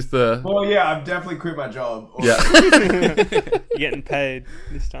 Is this the... Well, yeah, I've definitely quit my job. Yeah. You're getting paid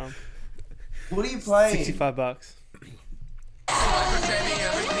this time. What are you playing? $65.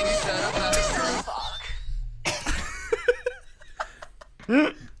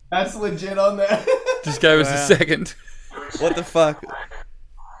 That's legit on there. Just gave us Wow. a second. What the fuck?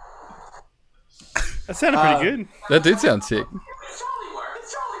 That sounded pretty good. That did sound sick.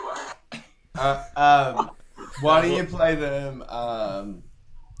 Why don't you play them? I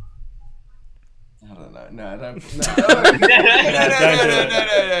don't know. No, I don't.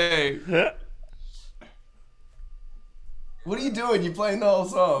 No. No. What are you doing? You're playing the whole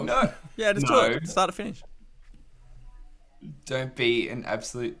song. No. Yeah, just No. do it. Start to finish. Don't be an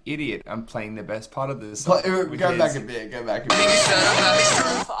absolute idiot. I'm playing the best part of this. Play, song, which go is- back a bit. Go back a bit.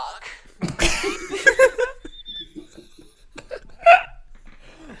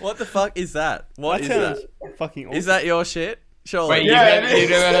 What the fuck is that? What That is sounds that? fucking awesome. Is that your shit? Surely. Wait, Yeah, you it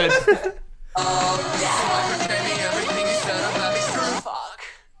never is. heard. What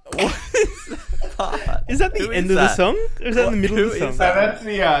is that part? Is that the Who end is of the that? song? Or is that in the middle Who of the is song? that?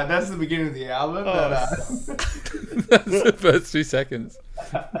 That's the beginning of the album. Oh. That's the first 2 seconds.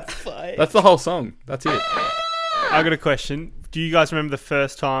 That's the whole song. That's it. I got a question. Do you guys remember the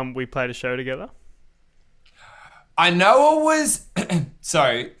first time we played a show together? I know it was.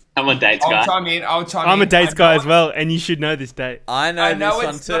 Sorry, I'm on dates, I'll guy. chime in. I'm a dates guy as well, and you should know this date. I know, I know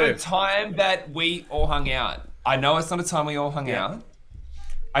this it's one not too. a time that we all hung out. I know it's not a time we all hung out.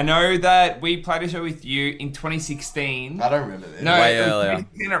 I know that we played a show with you in 2016. I don't remember this. No, Way it was earlier.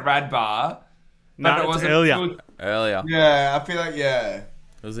 2016 at Rad Bar. No, But it it's wasn't earlier. Earlier. Yeah, I feel like, yeah.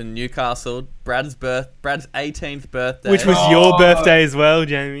 It was in Newcastle. Brad's 18th birthday. Which was your birthday as well,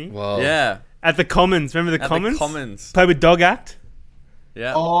 Jamie. Well, yeah. At the Commons. Remember the At Commons? the Commons. Played with Dog Act.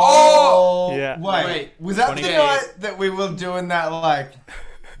 Yeah. Oh, Yeah. Wait, was that the 28. night that we were doing that, like...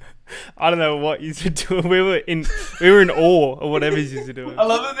 I don't know what you used to do. We were in awe or whatever you used to do. I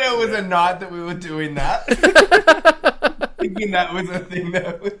love that there was a night that we were doing that. Thinking that was a thing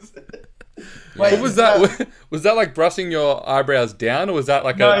that was... Wait, What was that? Was that like brushing your eyebrows down, or was that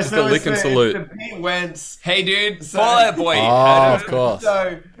like No, just so a lick it's and the salute? Pete Wentz. Hey, dude, So- Fall Out Boy. Oh, Heard of it? course.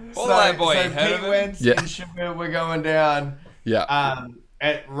 So Out Boy, so heard of Pete it? Wentz Yeah. and Sugar were going down. Yeah.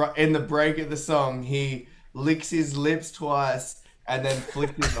 In the break of the song, he licks his lips twice and then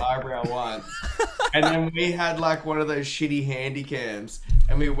flicked his eyebrow once. And then we had like one of those shitty handy cams,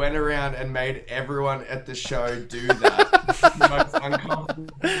 and we went around and made everyone at the show do that. The most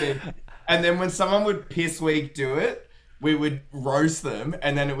uncomfortable thing. And then when someone would piss weak do it, we would roast them,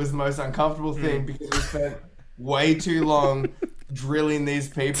 and then it was the most uncomfortable thing because we spent way too long drilling these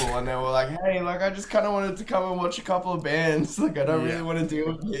people, and they were like, "Hey, like I just kind of wanted to come and watch a couple of bands. Like I don't really want to deal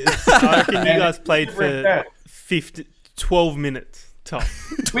with this." I reckon you guys And played it's for different. 12 minutes top.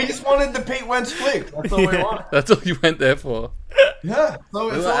 We just wanted the Pete Wentz flick. That's all we Yeah. wanted. That's all you went there for. Yeah, so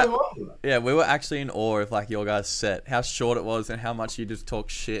that's all we wanted. Yeah, we were actually in awe of like your guys' set, how short it was, and how much you just talk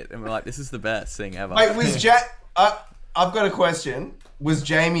shit. And we're like, this is the best thing ever. Wait, was Jack? I've got a question. Was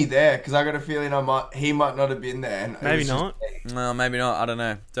Jamie there? Because I got a feeling he might not have been there. And it Maybe was just not. me. No, maybe not. I don't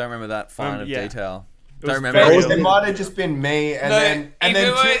know. Don't remember that fine of yeah. detail. It was Don't remember. very Or anything. it might have just been me, and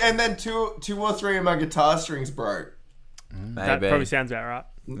No, then two or three of my guitar strings broke. That Maybe. probably sounds about right.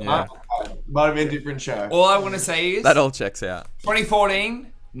 Yeah. Might have been a different show. All I want to say is That all checks out.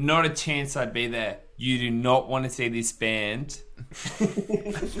 2014, not a chance I'd be there. You do not want to see this band.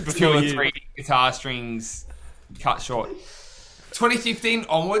 Two or you. three guitar strings cut short. 2015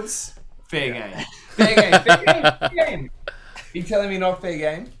 onwards, fair game. Fair game, fair game, fair game. You telling me not fair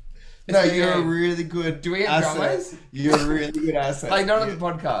game? It's No, fair you're a game. really good. Do we have asset. drummers? You're a really good asset. Like, not on the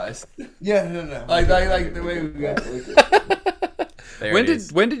podcast. Yeah, no. Like the way we go. There When it did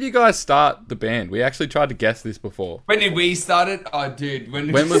is. when did you guys start the band? We actually tried to guess this before. When did we start it? Oh, dude.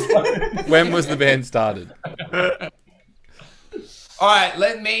 When When was the band started? All right,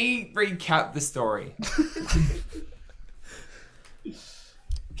 let me recap the story.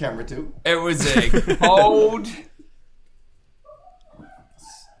 Camera 2. It was a cold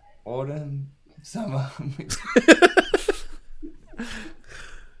autumn, summer.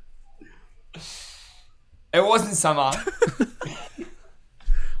 It wasn't summer.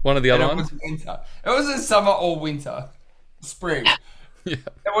 One of the And other it ones. was winter. It wasn't summer or winter. Spring. Yeah.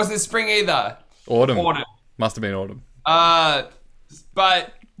 It wasn't spring either. Autumn. Autumn. Must have been autumn.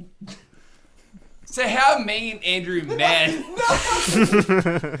 But so how me and Andrew met?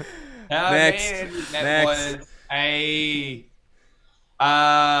 How Next. me and Andrew met Next. was a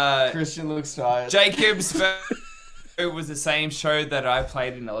Christian looks tired. Jacob's. It was the same show that I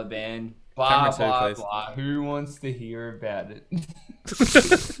played in another band. Blah Camera two, blah please. blah. Who wants to hear about it?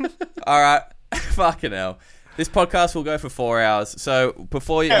 All right. Fucking hell. This podcast will go for 4 hours. So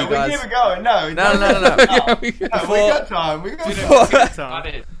before Yeah, you we guys. keep it going. No. No. No, we Before- got time. We got time. Got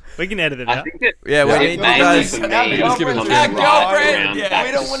it. We can edit it I out. think that Yeah, we Yeah, need you mainly guys. for me, Our Just give it girlfriends to are him. right Girlfriend, around yeah. back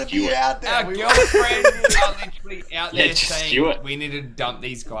We don't to want to Stuart. be out there. Our We girlfriends are literally out there just saying Stuart. we need to dump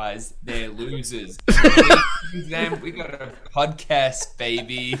these guys. They're losers. We got a podcast,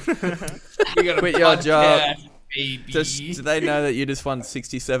 baby. We got a Quit your job. baby. Do they know that you just won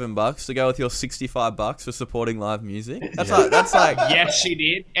 $67 to go with your $65 for supporting live music? That's like Yes, she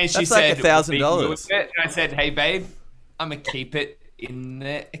did, and she That's like said $1,000. "Worth it." And I said, "Hey, babe, I'm gonna keep it in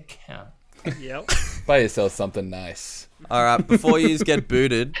the account." Yep. Buy yourself something nice. all right. Before you get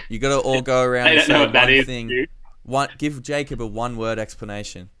booted, you got to all go around I and don't know say what that one is. thing. Dude. Give Jacob a one-word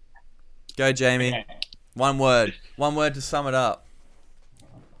explanation. Go, Jamie. Okay. One word to sum it up.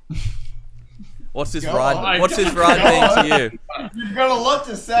 What's this Go ride? on. What's this ride mean to you? You've got a lot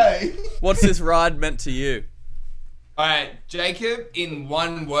to say. What's this ride meant to you? All right, Jacob, in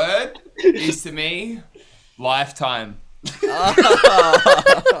one word, is to me lifetime.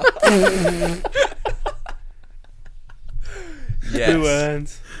 Yes. Who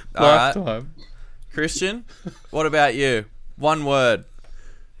earns? All right, Lifetime. Christian. What about you? One word.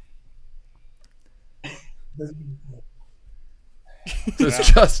 So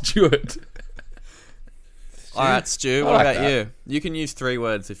it's just Stuart. All right, Stu. I What like about that. you? You can use 3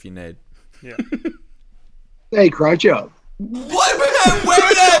 words if you need. Yeah. Hey, Crunch Up. What?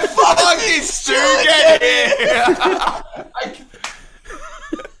 Where the fuck did Stu get here?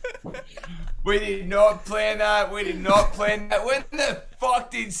 We did not plan that. When the fuck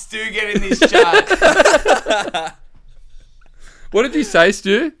did Stu get in this chat? What did you say,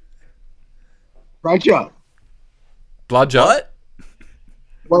 Stu? Bludger. Bludger. What?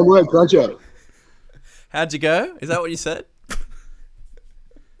 One word, bludger. How'd you go? Is that what you said?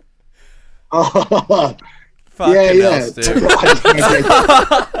 Oh, Fucking yeah, hell, yeah. Stu.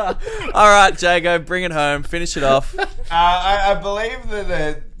 All right, Jago, bring it home. Finish it off. I believe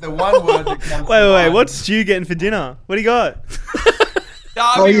that the one word that comes to Wait. mind- What's Stu getting for dinner? What do you got?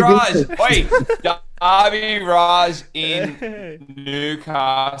 Darby you Raj. did. Wait, Darby Raj in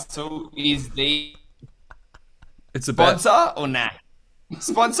Newcastle is the It's a bet. sponsor or nah?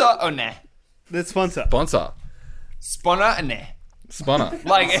 Sponsor or nah? The sponsor. Sponsor. Spawner or nah? Spawner.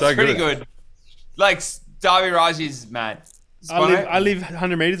 Like, it's So pretty good. Like, Darby Raj is mad. Spawner? I live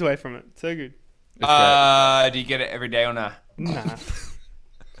 100 meters away from it. So good. It's great. Do you get it every day or nah? Nah.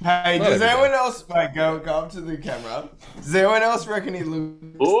 Hey, Not does every anyone else go up to the camera? Does anyone else reckon he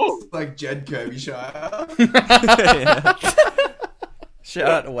looks Ooh. like Jed Kirbyshire? Shout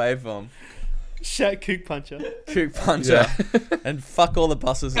out to Wavebomb. Shout Kook Puncher. Kook Puncher. Yeah. And fuck all the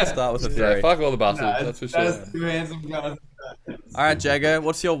buses that start with a Yeah, three. fuck all the buses. That's for sure. That's two handsome guys. All right, Jago,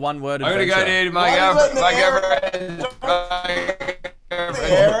 what's your one word I'm adventure? gonna go, dude. Why are you letting My the girlfriend.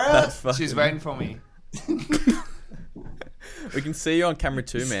 That's fucking... She's waiting for me. We can see you on camera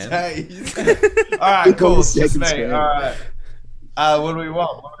too, man. Hey. Alright, cool. It's just me. Seconds, man. Alright. What do we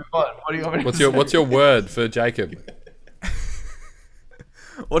want? What do you want me to What's your word for Jacob?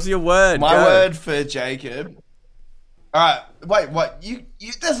 What's your word? My Go. word for Jacob. Alright, wait, what? You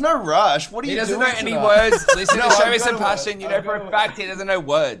there's no rush. What are He you doesn't doing know any tonight? words. Listen, No, to show I've me got some a passion. word. You know I've for got a a fact he doesn't know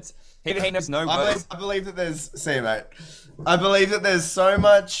words. He knows no words. I believe that there's see mate. I believe that there's so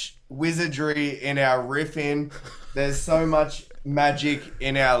much wizardry in our riffing. There's so much magic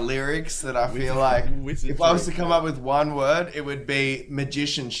in our lyrics that I feel like if I was to come up with one word, it would be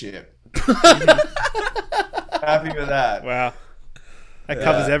magicianship. Happy with that. Wow. That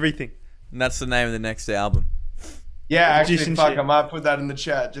covers everything. And that's the name of the next album. Yeah, actually, Magicianship. fuck, I might put that in the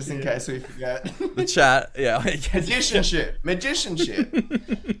chat just in case we forget. The chat, yeah. Magicianship.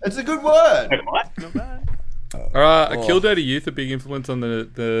 It's a good word. Wait, what? Not bad. All right, Oh. are Kill Dirty Youth a big influence on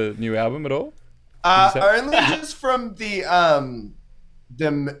the new album at all? Did you say? Only just from the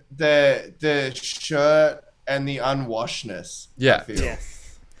shirt and the unwashedness. Yeah. I feel.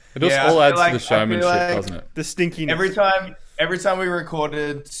 Yes. It just Yeah, I all feel adds like- to the I feel showmanship, like- doesn't it? The stinkiness. Every time we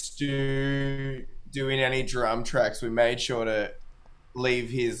recorded Stu doing any drum tracks, we made sure to leave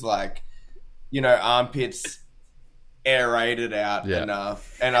his armpits aerated out Yeah.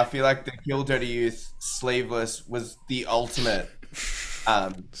 enough. And I feel like the Kill Dirty Youth sleeveless was the ultimate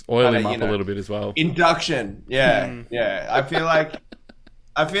Oil kinda, him up you know, a little bit as well. induction. Yeah, yeah. I feel like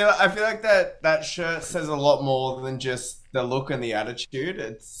that shirt says a lot more than just the look and the attitude.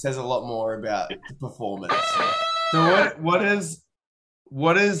 It says a lot more about the performance. So what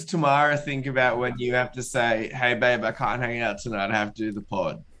does Tamara think about when you have to say, "Hey babe, I can't hang out tonight. I have to do the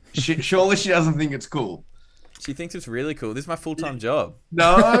pod." Surely she doesn't think it's cool. She thinks it's really cool. This is my full-time job.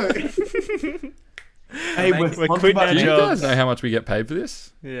 No. Hey, We're quitting our Do you jobs. guys know how much we get paid for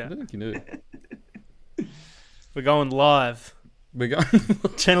this? I Yeah. don't think you do. We're going live. We're going.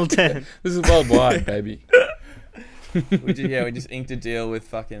 Channel 10. This is worldwide, baby. We just inked a deal with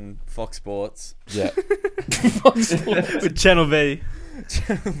fucking Fox Sports. Yeah. With Channel V.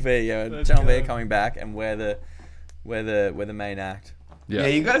 Channel V, yeah. Let's Channel V go. coming back, and we're the main act. Yeah, Yeah.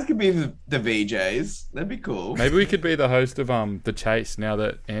 you guys could be the VJs. That'd be cool. Maybe we could be the host of The Chase now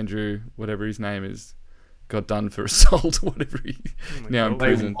that Andrew, whatever his name is, got done for assault or whatever he now in God. Wait,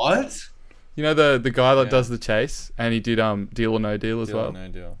 prison. what? You know the guy that Yeah. does The Chase, and he did Deal or No Deal as Deal or well. no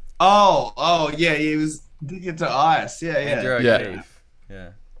deal. Oh, yeah, he was digging to ice. Yeah, Andrew yeah. O'Keefe. Yeah.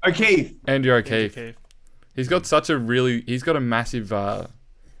 O'Keefe. Andrew O'Keefe. Okay. He's got he's got a massive,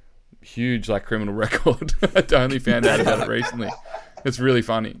 huge criminal record. I only found out about it recently. It's really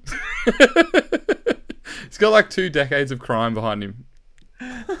funny. He's got 2 decades of crime behind him.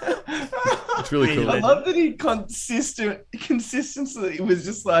 It's really cool. I love that he consistently was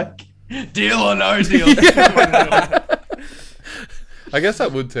just deal or no deal. I guess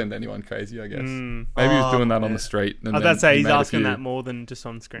that would turn anyone crazy, I guess. Mm. Maybe he was Oh, doing that on man. the street. And I was then about to say, he he's made a asking few- that more than just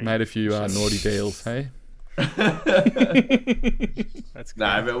on screen. Made a few naughty deals, hey? That's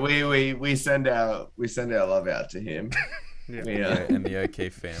No, great. but we send our love out to him. Yeah. We, And the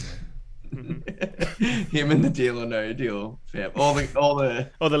O'Keefe family. Him and the Deal or No Deal fam. All the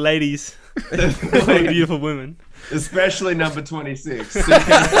Or the ladies. All the beautiful women. especially number 26.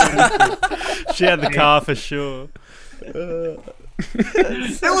 She had the car for sure. There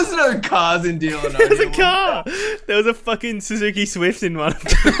was no cars in Deal or No There was a Deal. car. There was a fucking Suzuki Swift in one.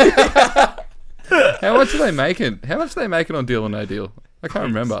 How much are they making? How much are they making on Deal or No Deal? I can't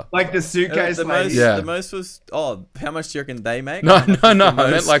remember. Like the suitcase the lady. most, Yeah. the most was how much do you reckon they make? No, How much no, was no. the I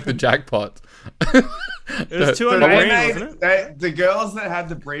meant most? like the jackpot. It was So 200 they grand, wasn't it? made, the girls that had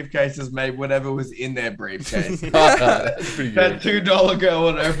the briefcases made whatever was in their briefcase. That's pretty That good. $2 girl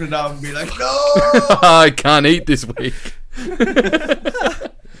would open it up and be like, no! I can't eat this week. Fuck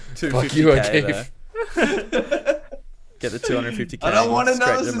you, 250K okay. though. Get the 250K. I don't want scrape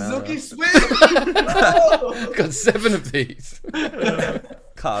another them out of Suzuki it. Swift! No! Got 7 of these.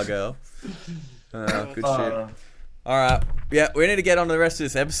 Car girl. Good shit. Uh, All right. Yeah, we need to get on to the rest of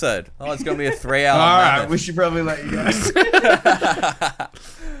this episode. Oh, it's going to be a 3-hour Alright, mammoth. we should probably let you guys.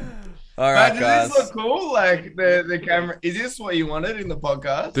 All right, Does guys. this look cool? Like the camera. Is this what you wanted in the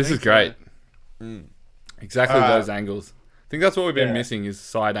podcast? This is great. Exactly Alright. those angles. I think that's what we've been Yeah. missing is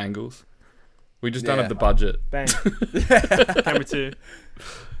side angles. We just don't Yeah. have the budget. Bang. Camera 2.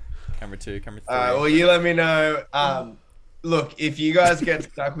 Camera 2, camera 3. Well, you let me know. Look, if you guys get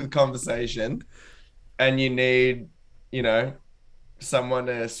stuck with conversation and you need, someone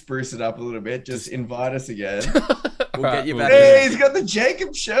to spruce it up a little bit, just invite us again. We'll get you back Hey, in. he's got the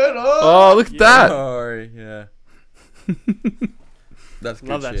Jacob shirt on. Oh, look at that. Sorry, yeah. That's good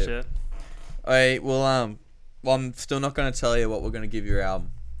Love that shit. shit. Hey, well, I'm still not going to tell you what we're going to give your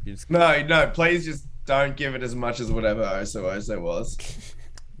album. You just, No, please just don't give it as much as whatever Oso was.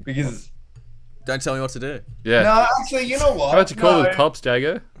 Because, don't tell me what to do. Yeah. no, actually, you know what? How about you call No, the cops,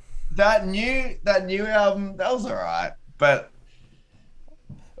 Jago? That new album, that was alright. But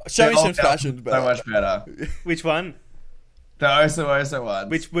Show me the some old album fashion, was so much better. Which one? The Oso one.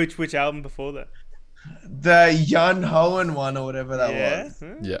 Which album before that? The Yun Hoen one or whatever that was.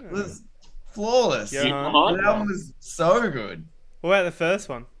 Yeah. It was flawless. Yeah. That album was so good. What about the first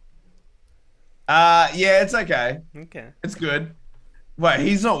one? Yeah, it's okay. Okay. It's good. Wait,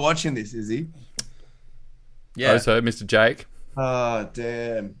 he's not watching this, is he? Yeah. Also, Mr. Jake. Oh,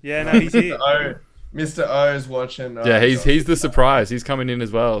 damn. Yeah, no, he's here. Mr. O's watching. Oh, Yeah, God. he's the surprise. He's coming in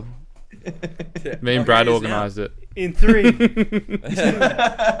as well. Me and Brad he is organised it. In 3,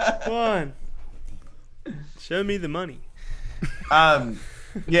 1. Show me the money.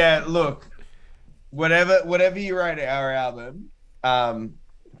 Yeah, look, whatever you rate our album,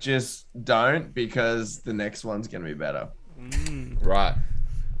 just don't, because the next one's gonna be better. Right.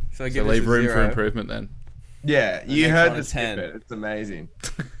 So So give leave us a room for 0. improvement then. Yeah, you next heard one the is 10. snippet. It's amazing.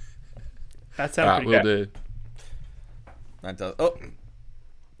 That sounds Alright, pretty we'll good. do. That does. Oh,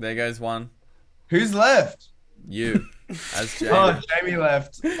 there goes one. Who's left? You, as Jamie. Oh, Jamie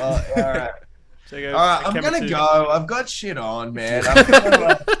left. Oh, all right. Check out All right, I'm camera gonna 2. go. I've got shit on, man.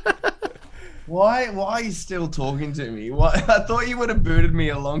 Why are you still talking to me? Why? I thought you would have booted me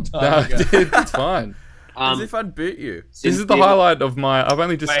a long No, time ago. dude, it's fine. As if I'd boot you. This is the highlight of my. I've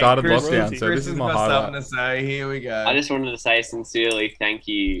only just Wait, started Chris- lockdown, so Chris this is has my got highlight. something to say. Here we go. I just wanted to say sincerely thank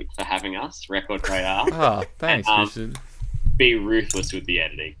you for having us, Record Royale. Ah, thanks, And, Christian. Be ruthless with the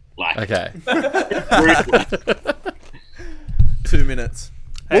editing. Like, Okay. ruthless. 2 minutes.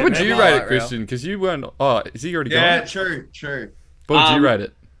 What would man, you my rate highlight it, reel. Christian? Because you weren't. Oh, is he already Yeah, gone? true. What would you rate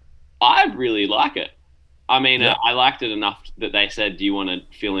it? I really like it. I mean, Yeah. I liked it enough that they said, "Do you want to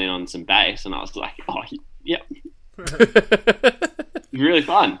fill in on some bass?" And I was like, "Oh, yep, really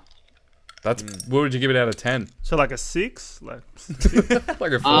fun." That's. What would you give it out of 10? So like a 6? Like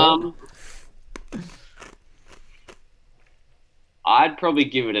Like a 4. I'd probably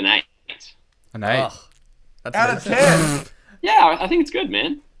give it an 8. An 8. Oh, that's Out of amazing. 10. Yeah, I think it's good,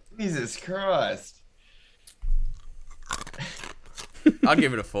 man. Jesus Christ. I'll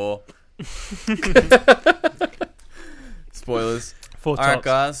give it a 4. Spoilers. 4 All right, tops.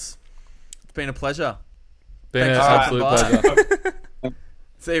 guys. It's been a pleasure. Been an Thanks for absolute stopping pleasure.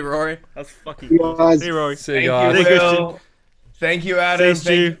 See you, Rory. That's fucking You awesome. guys- See you, Rory. See you Thank guys. you, Hey, Will. Thank you, Adam. Thanks,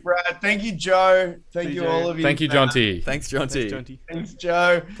 Thank you, Stu. Brad. Thank you, Joe. Thank you, CJ. all of you. Thank you, John T. Thanks, John T. Thanks, Jonty. Thanks,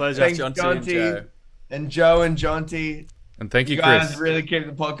 Joe. Pleasure. Thanks, John T John and T. Joe. And Joe and John T. And thank you, You guys Chris. really keep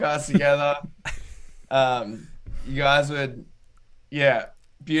the podcast together. You guys would,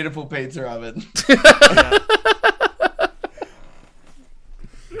 beautiful pizza oven.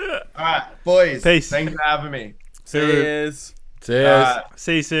 All right, boys. Peace. Thanks for having me. Cheers. Cheers.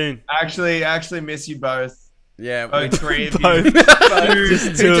 See you soon. Actually miss you both. Yeah. Oh, three of you. Both.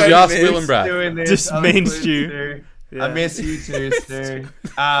 Just two of Just you. Will and Brad. Doing this. Just I'll me and include Stu. Stu. Yeah. I miss you too, Stu.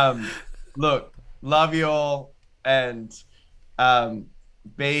 look, love you all, and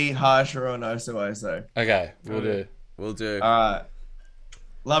be harsher on Oso. Okay, we'll do. We'll do. All right.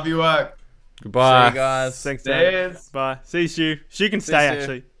 Love your work. Goodbye. See you guys. Thanks, Dan. Cheers. Bye. See you, Stu. Stu can See stay, you, Stu.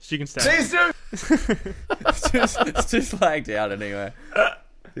 actually. Stu can stay. See you soon. It's just lagged out anyway.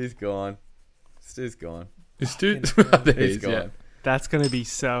 He's gone. Stu's gone. Is Stu? There he He's is, gone. yeah. That's going to be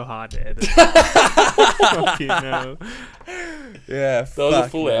so hard to edit. Fucking no. Yeah, That was a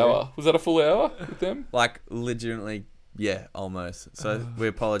full hour. Was that a full hour with them? Like, legitimately, yeah, almost. So we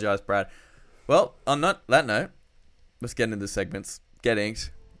apologise, Brad. Well, on that note, let's get into the segments. Get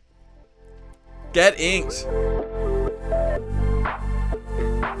inked. Get inked.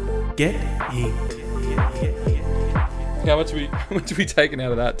 Get inked. How much are we taking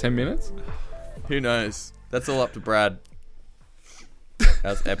out of that? 10 minutes? Who knows? That's all up to Brad. That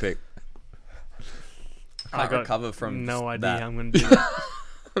was epic. I I can't got recover from no idea that. how I'm going to do that.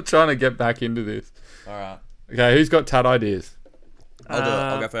 I'm trying to get back into this. All right. Okay, who's got tat ideas? I'll do it.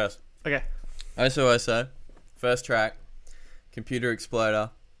 I'll go first. Okay. Oso. First track. Computer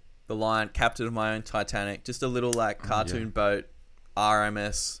Exploder. The line. Captain of my own Titanic. Just a little like cartoon boat.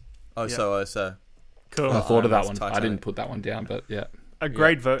 RMS. Oso. Cool. I thought of that RMS one. I Titanic. didn't put that one down, but yeah. A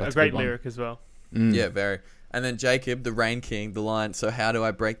great vote. A that's a great good one. lyric as well. Yeah, very. And then Jacob, the Rain King, the line, so how do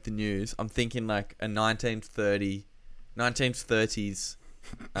I break the news? I'm thinking like a 1930s,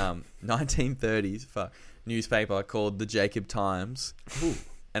 1930s newspaper called the Jacob Times.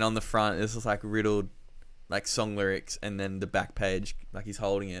 And on the front, this is like riddled like song lyrics, and then the back page, like he's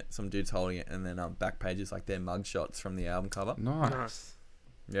holding it, some dude's holding it, and then back page is like their mug shots from the album cover. Nice. Nice.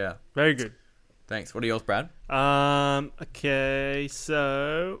 Yeah. Very good. Thanks. What are yours, Brad? Okay,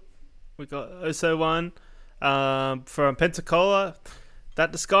 so we got Oso one from Pensacola.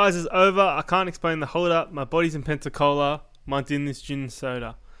 That disguise is over. I can't explain the hold up. My body's in Pensacola. Mine's in this gin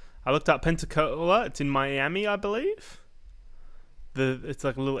soda. I looked up Pensacola. It's in Miami, I believe. It's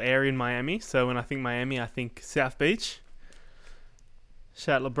like a little area in Miami. So when I think Miami, I think South Beach.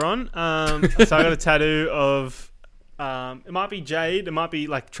 Shout out LeBron. So I got a tattoo of it might be Jade. It might be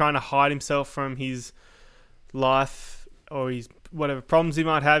like trying to hide himself from his life or his whatever problems he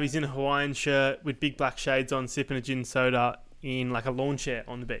might have. He's in a Hawaiian shirt with big black shades on, sipping a gin soda in like a lawn chair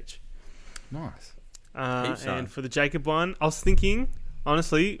on the beach. Nice. And for the Jacob one, I was thinking,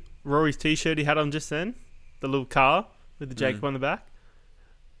 honestly, Rory's t-shirt he had on just then, the little car with the Jacob on the back.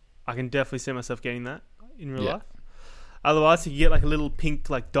 I can definitely see myself getting that in real life. Otherwise, you get like a little pink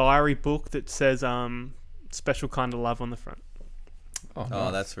like diary book that says special kind of love on the front. Oh, Oh,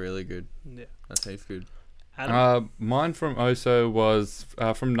 nice. that's really good. Yeah. That's heaps good. Adam? Mine from Oso was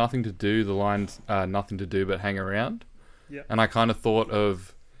from Nothing to Do, the lines nothing to do but hang around. Yeah. And I kind of thought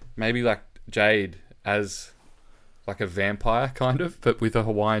of maybe like Jade as like a vampire kind of, but with a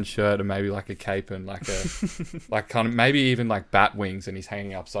Hawaiian shirt and maybe like a cape and like a like kind of maybe even like bat wings and he's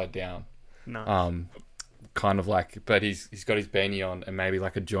hanging upside down. No. Kind of like, but he's got his beanie on and maybe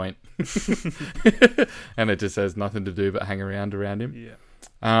like a joint, and it just says nothing to do but hang around him. Yeah.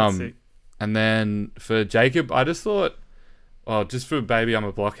 That's sick. And then for Jacob, I just thought, just for Baby I'm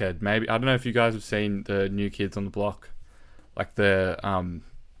a Blockhead, maybe, I don't know if you guys have seen the New Kids on the Block, like their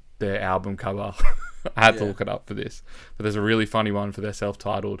album cover. I had to look it up for this, but there's a really funny one for their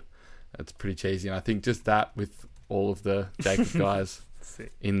self-titled. It's pretty cheesy, and I think just that with all of the Jacob guys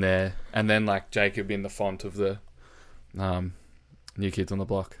Sick. in there, and then like Jacob in the font of the New Kids on the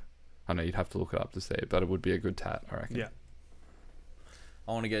Block. I know you'd have to look it up to see it, but it would be a good tat, I reckon. Yeah.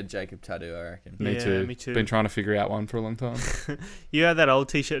 I want to get a Jacob tattoo, I reckon. Me Yeah, too. me too. Been trying to figure out one for a long time. You had that old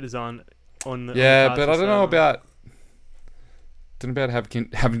t-shirt design on the Yeah, on the but I cards don't know and about. Don't know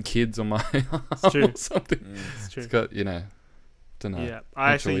about having kids on my arm true. or something. It's true. It's got don't know. Yeah,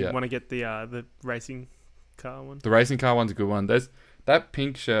 I Not sure actually yet. want to get the racing car one. The racing car one's a good one. There's that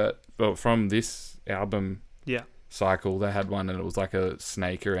pink shirt from this album Yeah, cycle. They had one and it was like a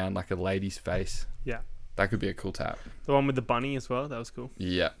snake around like a lady's face. yeah. That could be a cool tap. The one with the bunny as well. That was cool.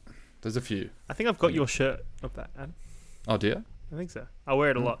 Yeah, there's a few. I think I've got your shirt of that, Adam. Oh dear. I think so. I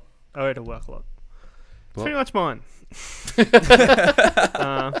wear it a lot. I wear it to work a lot. It's Well- pretty much mine.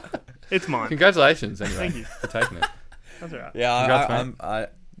 It's mine. Congratulations anyway Thank you. for taking it. That's alright. Yeah,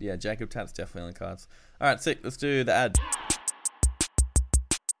 Congrats, yeah, Jacob Tat's definitely on the cards. All right, sick. Let's do the ad.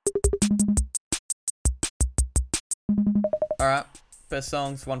 All right, best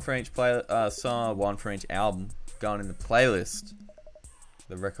songs, one for each one for each album, going in the playlist.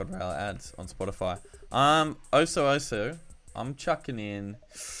 The Record Rail ads on Spotify. Oso. I'm chucking in.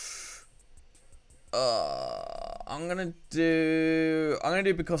 I'm gonna do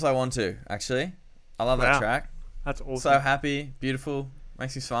Because I Want to. Actually, I love that Wow. track. That's awesome. So happy, beautiful.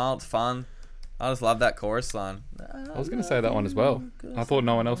 Makes me smile. It's fun. I just love that chorus line. I was going to say that one as well. I thought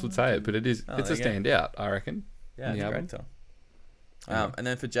no one else would say it, but it is. Oh, it's a there you go. standout, I reckon. Yeah, in it's the a album. great song. And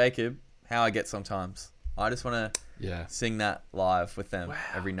then for Jacob, How I Get Sometimes. I just want to Yeah. sing that live with them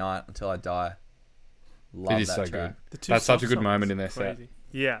every night until I die. Love It is that so track. good. That's such a good moment in their set. Crazy.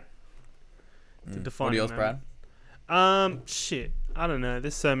 Yeah. It's a What are defining yours, Brad? moment. Shit. I don't know.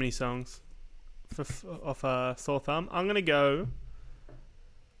 There's so many songs off Sore Thumb. I'm gonna go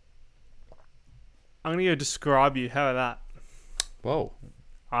Describe You. How about that? Whoa.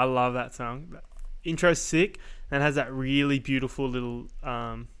 I love that song. The intro's sick and it has that really beautiful little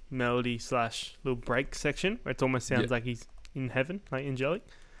melody / little break section where it almost sounds like he's in heaven, like angelic.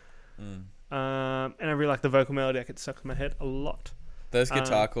 And I really like the vocal melody. I get stuck in my head a lot. Those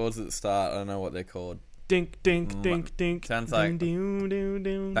guitar chords at the start, I don't know what they're called. Dink, dink, dink, dink. Sounds like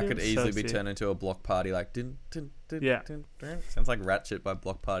that that could easily be turned into a Block Party, like Yeah. Sounds like Ratchet by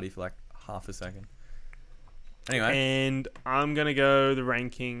Block Party for like half a second. Anyway, And I'm gonna go the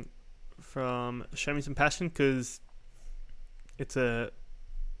ranking from Show Me Some Passion because it's a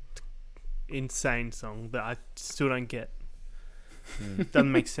insane song that I still don't get.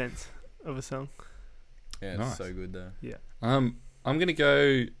 Doesn't make sense of a song. yeah, it's Nice. so good though. I'm gonna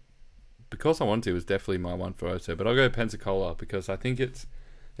go because I want to. Is definitely my one for Oso, but I'll go Pensacola because I think it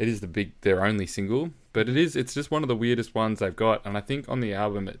is their only single, but it's just one of the weirdest ones they've got, and I think on the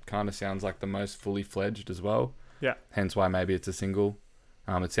album it kind of sounds like the most fully fledged as well. Yeah. Hence why maybe it's a single.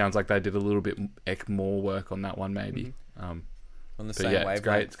 It sounds like they did a little bit more work on that one maybe. On the But same yeah, wavelength. it's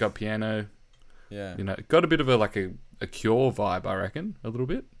great. It's got piano. Yeah. You know, got a bit of a Cure vibe, I reckon, a little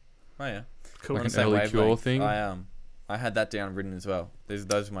bit. Oh yeah. Cool. Like On an the same early Cure wavelength. thing. I had that down written as well.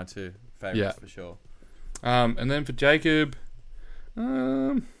 Those are my two favorites Yeah. for sure. And then for Jacob,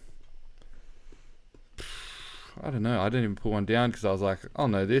 I don't know. I didn't even put one down because I was like, I'll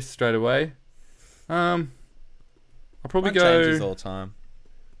know this straight away. I'll probably Mine go. changes all the time.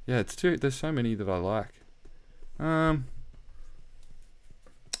 Yeah, it's too. There's so many that I like.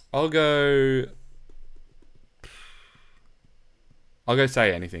 I'll go.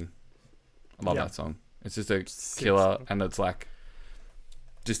 Say Anything. I love Yeah. that song. It's just a Sick killer, song. and it's like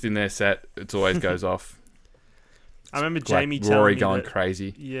just in their set. It always goes off. I remember Like Jamie telling Rory me going that,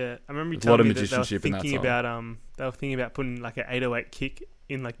 crazy. Yeah, I remember you There's a lot telling of me that they were magicianship in that thinking song. about they were thinking about putting like an 808 kick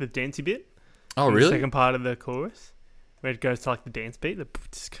in like the dancey bit. Oh, in really? The second part of the chorus, where it goes to like the dance beat.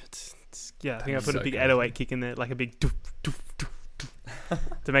 Yeah, I think I is put a so big crazy. 808 kick in there, like a big doof, doof, doof, doof,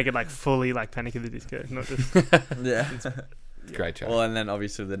 to make it like fully like Panic at the Disco, not just Yeah. Great track. Well, and then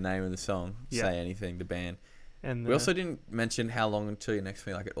obviously the name of the song, Yeah. Say Anything, the band. and We also didn't mention How Long Until You're Next to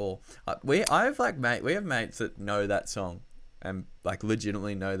Me, like at all. We have mates that know that song and like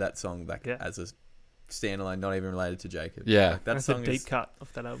legitimately know that song like Yeah. as a standalone, not even related to Jacob. Yeah. Like, that that's song a deep is cut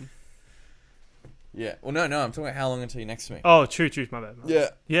off that album. yeah. Well, no, I'm talking about How Long Until You're Next to Me. Oh, true, my bad. Yeah,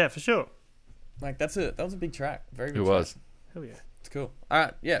 Yeah, for sure. like that was a big track. Very big. It track. was. Hell yeah. It's cool. All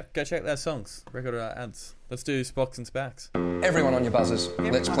right, yeah, go check their songs. Record ads. Let's do Spocks and Spacks. Everyone on your buzzers.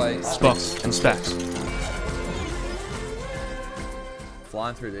 Let's play Spocks and Spacks.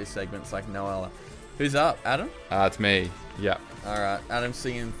 Flying through these segments like no other. Who's up, Adam? It's me. Yeah. All right, Adam's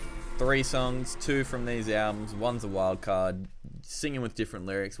singing 3 songs, 2 from these albums. One's a wild card. Singing with different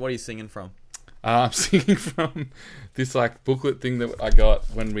lyrics. What are you singing from? I'm singing from this like booklet thing that I got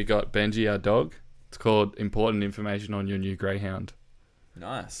when we got Benji, our dog. It's called Important Information on Your New Greyhound.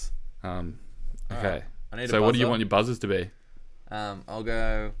 Nice. Okay. Alright, I need a So what do you buzzer. want your buzzers to be? I'll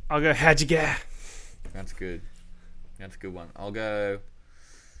go. I'll go. How'd you get? That's good. That's a good one. I'll go.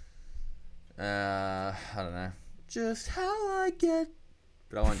 I don't know. Just how I get.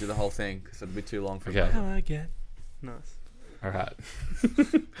 But I won't do the whole thing because it'll be too long for Okay. me. How I get? Nice. All right.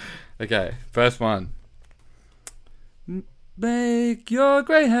 Okay. First one. Make your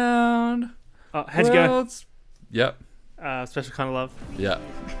Greyhound. Oh, how'd you go? world's- Yep. Special Kind of Love. Yeah.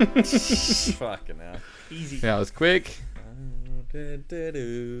 Fucking hell. Easy. Yeah, it was quick.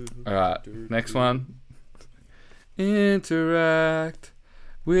 All right. Next one. Interact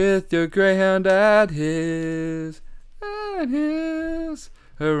with your Greyhound at his. How'd you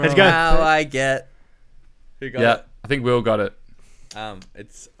go? How I get. Who got Yeah, I think Will got it. it?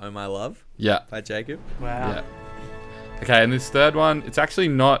 It's Oh My Love Yeah. by Jacob. Wow. Yeah. Okay, and this third one, it's actually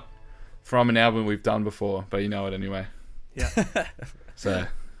not from an album we've done before, but you know it anyway. Yeah. So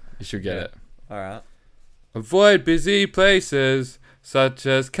you should get it. All right. Avoid busy places such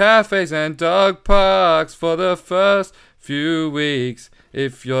as cafes and dog parks for the first few weeks.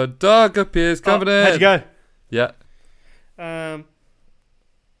 If your dog appears confident. How'd you go? Yeah.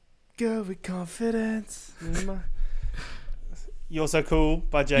 Go with confidence. You're So Cool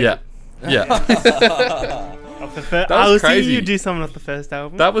by Jake. Yeah. Yeah. I was crazy. seeing you do something off the first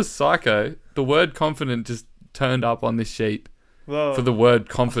album. That was psycho. The word confident just turned up on this sheet Whoa. for the word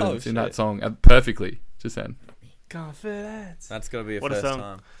confidence in shit. that song perfectly just then. Confidence. That's got to be a What a first song.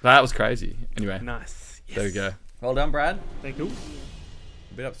 time. That was crazy. Anyway, Nice. Yes. there we go. Well done, Brad. Thank you.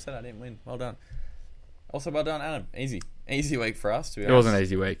 A bit upset I didn't win. Well done. Also, well done, Adam. Easy week for us, to be It honest. was an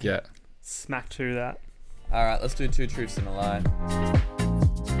easy week, yeah. Smack through that. All right, let's do 2 truths and a lie.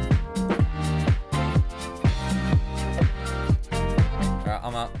 All right,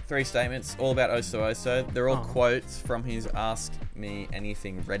 I'm up. 3 statements, all about Oso Oso. They're all quotes from his Ask Me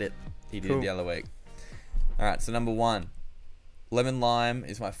Anything Reddit he did Cool. the other week. All right, so number 1. Lemon lime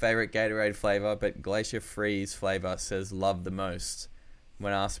is my favorite Gatorade flavor, but Glacier Freeze flavor says love the most.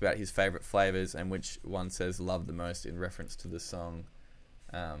 When asked about his favorite flavors and which one says love the most in reference to the song,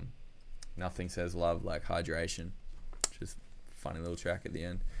 Nothing Says Love Like Hydration, which is a funny little track at the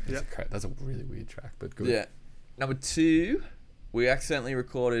end. That's a really weird track, but good. Yeah. Number 2, we accidentally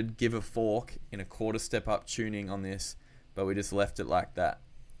recorded Give a Fork in a quarter step up tuning on this, but we just left it like that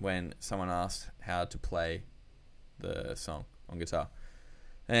when someone asked how to play the song on guitar.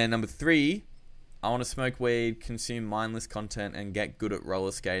 And number 3, I want to smoke weed, consume mindless content, and get good at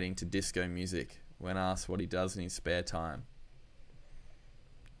roller skating to disco music when asked what he does in his spare time.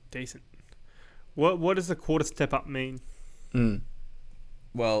 Decent. What does a quarter step up mean?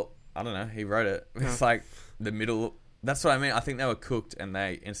 Well, I don't know. He wrote it. It's like the middle. That's what I mean. I think they were cooked, and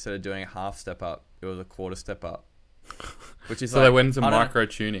they, instead of doing a half step up, it was a quarter step up. Which is So like, they went into I don't- micro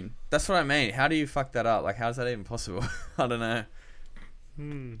tuning. That's what I mean. How do you fuck that up? Like, how is that even possible? I don't know.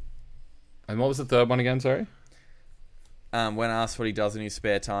 And what was the third one again, sorry? When asked what he does in his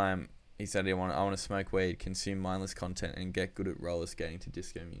spare time, he said, I want to smoke weed, consume mindless content, and get good at roller skating to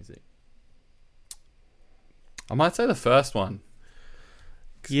disco music. I might say the first one.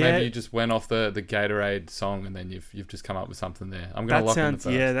 'Cause Yeah. maybe you just went off the Gatorade song and then you've just come up with something there. I'm going to lock in the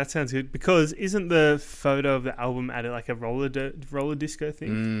first. That sounds good. Because isn't the photo of the album added like a roller disco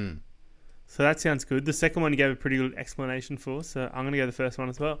thing? So that sounds good. The second one you gave a pretty good explanation for, so I'm going to go the first one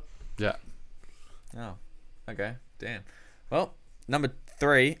as well. Yeah. Oh, okay. Damn. Well, number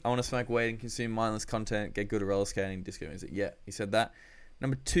 3, I want to smoke weed and consume mindless content, get good at roller skating, disco music. Yeah, he said that.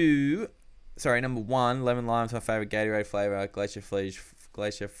 Number 1, lemon lime's my favorite Gatorade flavor.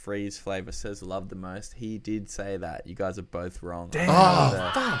 Glacier Freeze flavor says love the most. He did say that. You guys are both wrong.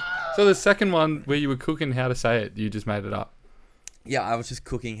 Damn. So the second one where you were cooking how to say it, you just made it up. Yeah, I was just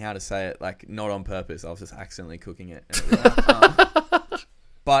cooking how to say it, like not on purpose. I was just accidentally cooking it.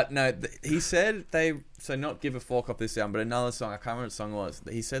 But no, he said not Give a Fork off this album, but another song. I can't remember what the song was.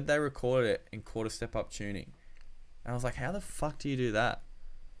 He said they recorded it in quarter step up tuning, and I was like, how the fuck do you do that?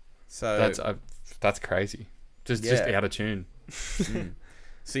 So That's crazy. Just out of tune.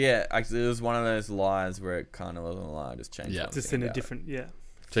 So yeah, actually, it was one of those lies where it kind of wasn't a lie. I just changed. Yeah. what I was Just in thinking a about different, it.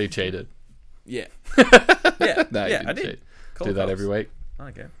 So you cheated. Yeah. Yeah. No, you yeah, didn't I did. cheat. Cool Do that cops. every week.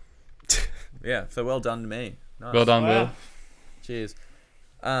 Okay. Yeah. So well done to me. Nice. Well done, Wow. Will. Cheers.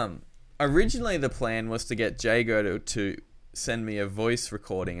 Originally the plan was to get Jago to send me a voice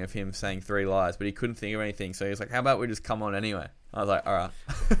recording of him saying 3 lies, but he couldn't think of anything, so he was like, how about we just come on anyway? I was like, alright.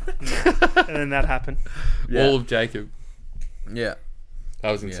 And then that happened. Yeah. All of Jacob. Yeah.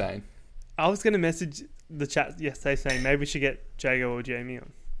 That was insane. I was going to message the chat yesterday saying maybe we should get Jago or Jamie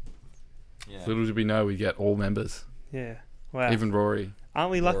on. Yeah. Little did we know we'd get all members. Yeah. Wow. Even Rory.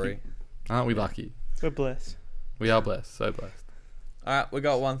 Aren't we lucky? Rory. Aren't we lucky? We're blessed. We are blessed. So blessed. Alright, we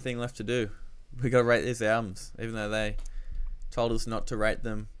got one thing left to do. We got to rate these albums, even though they told us not to rate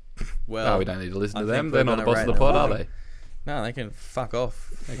them well. Oh, we don't need to listen I to think them. we're They're not the gonna boss of the rate pod, them are they? No, they can fuck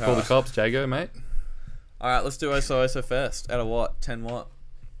off. Call the cops, Jago, mate. Alright, let's do Oso first. Out of what? 10 what?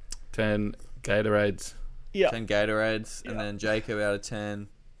 10 Gatorades. Yeah. 10 Gatorades, and Yeah. then Jacob out of 10.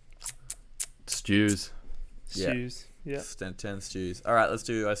 Stews. Yeah. Shoes. Yeah. 10 stews. Alright, let's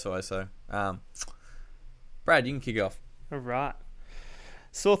do Oso. Brad, you can kick off. All right.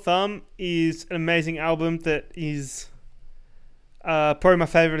 Sore Thumb is an amazing album that is probably my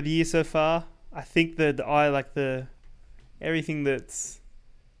favorite of the year so far. I think that I like the everything that's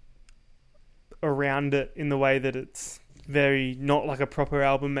around it in the way that it's very not like a proper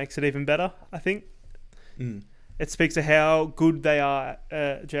album makes it even better. I think it speaks to how good they are,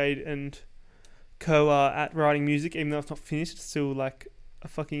 Jade and Co are at writing music, even though it's not finished. It's still like a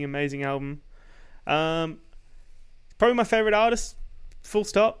fucking amazing album. Probably my favorite artist. Full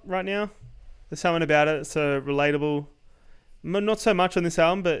stop right now. There's something about it so relatable. Not so much on this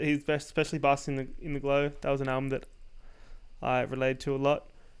album, but he's especially Bask in the Glow. That was an album that I related to a lot.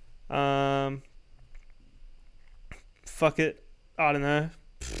 Fuck it. I don't know.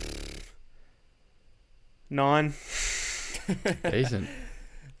 9. Decent.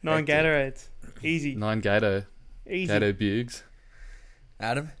 9 Gatorades. Easy. 9 Gato. Easy. Gato Bugs.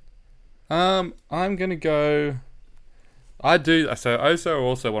 Adam? I'm gonna go. I do. So Oso are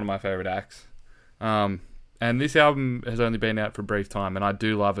also one of my favorite acts. And this album has only been out for a brief time, and I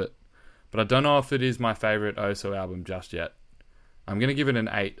do love it. But I don't know if it is my favorite Oso album just yet. I'm gonna give it an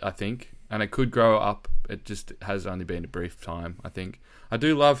 8, I think, and it could grow up. It just has only been a brief time, I think. I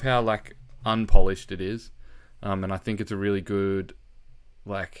do love how like unpolished it is, and I think it's a really good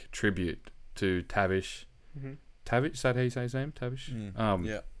like tribute to Tavish. Mhm. Tavish, is that how you say his name? Tavish.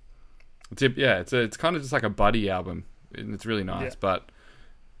 Yeah. It's kind of just like a buddy album, and it's really nice. Yeah. But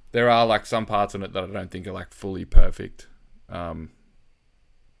there are like some parts in it that I don't think are like fully perfect.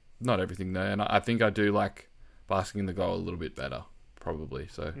 Not everything there, and I think I do like Basking in the Glow a little bit better, probably.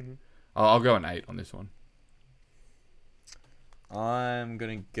 So I'll go an 8 on this one. I'm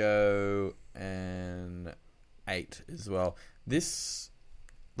going to go an 8 as well. This,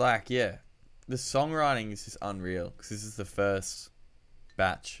 like, yeah, the songwriting is just unreal because this is the first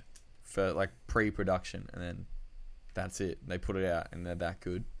batch for, like, pre-production, and then that's it. They put it out, and they're that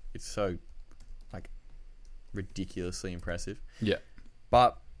good. It's so, like, ridiculously impressive. Yeah.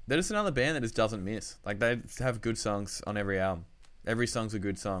 But they're just another band that just doesn't miss. Like, they have good songs on every album. Every song's a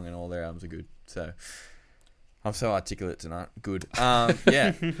good song, and all their albums are good. So, I'm so articulate tonight. Good.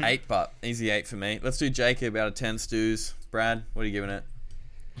 Yeah, 8, but easy 8 for me. Let's do Jacob out of 10 stews. Brad, what are you giving it?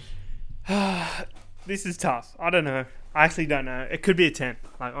 This is tough. I don't know. I actually don't know. It could be a 10,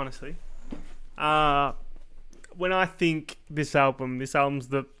 like, honestly. When I think this album's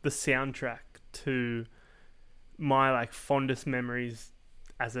the soundtrack to my, like, fondest memories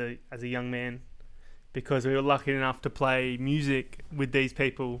as a young man, because we were lucky enough to play music with these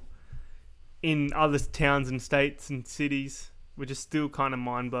people in other towns and states and cities, which is still kind of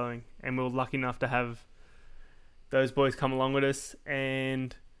mind-blowing. And we were lucky enough to have those boys come along with us.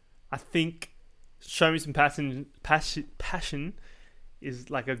 And I think Show Me Some Passion is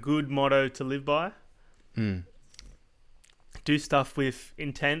like a good motto to live by. Do stuff with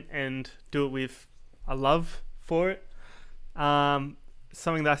intent and do it with a love for it.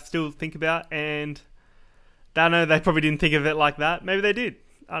 Something that I still think about, and I know they probably didn't think of it like that. Maybe they did.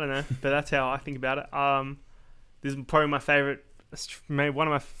 I don't know, but that's how I think about it. This is probably one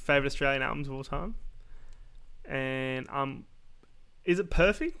of my favorite Australian albums of all time. And is it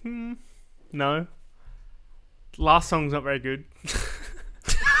perfect? No. Last song's not very good.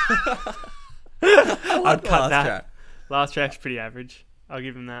 I'd cut that. Track. Last track's pretty average. I'll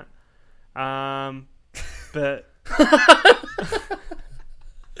give him that. But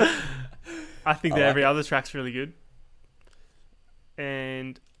I think that every other track's really good.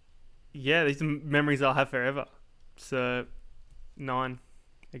 And yeah, these are memories I'll have forever. So 9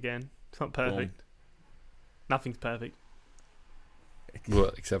 again. It's not perfect. Boom. Nothing's perfect.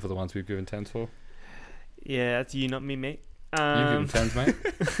 Well, except for the ones we've given 10s for. Yeah, that's you, not me, mate. You've given 10s,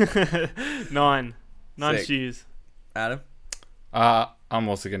 mate. 9 Sick. stews. Adam? I'm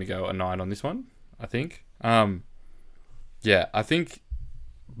also going to go a 9 on this one, I think. Yeah, I think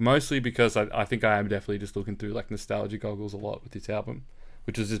mostly because I think I am definitely just looking through like nostalgia goggles a lot with this album,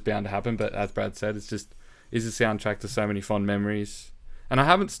 which was just bound to happen. But as Brad said, it's just is a soundtrack to so many fond memories, and I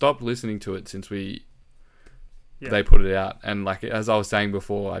haven't stopped listening to it since they put it out. And like as I was saying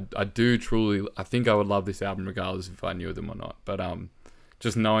before, I do truly I think I would love this album regardless if I knew them or not. But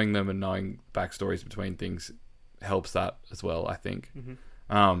just knowing them and knowing backstories between things helps that as well, I think.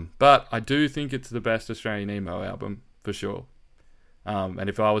 But I do think it's the best Australian emo album for sure. And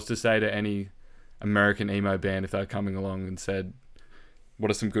if I was to say to any American emo band, if they're coming along and said, what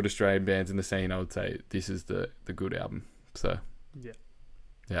are some good Australian bands in the scene, I would say this is the good album. So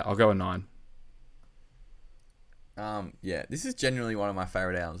yeah, I'll go a 9. Yeah, this is genuinely one of my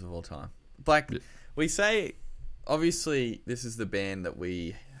favorite albums of all time. Like, we say, obviously, this is the band that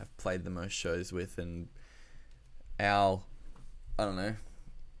we have played the most shows with, and our, I don't know,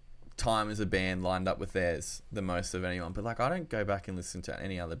 time as a band lined up with theirs the most of anyone. But, like, I don't go back and listen to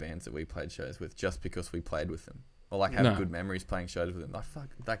any other bands that we played shows with just because we played with them. Or, like, have good memories playing shows with them. Like, fuck,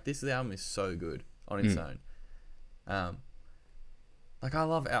 like, this album is so good on its own. Like, I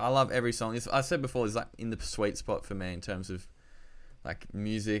love every song. I said before, it's like in the sweet spot for me in terms of like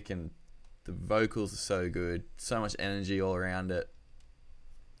music, and the vocals are so good. So much energy all around it.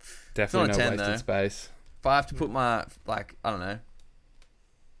 Definitely It's not a 10 wasted though. space. If I have to put my, like, I don't know,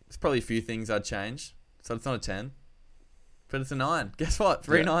 there's probably a few things I'd change. So it's not a 10. But it's a 9. Guess what?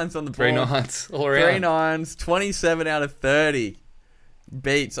 3 9s on the board. 3 9s all around. 3 9s, 27 out of 30.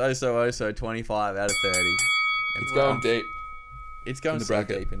 Beats Oso 25 out of 30. It's going deep. It's going In the so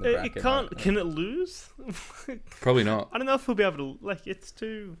bracket. deep in the bracket. It can't. mate. Can it lose? Probably not. I don't know if we'll be able to. Like, it's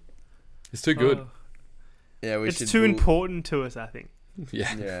too. It's too good. Oh, Yeah, we it's should. too important to us, I think.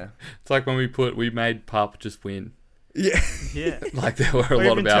 Yeah. Yeah. It's like when we made Pup just win. Yeah. Yeah. Like there were a Or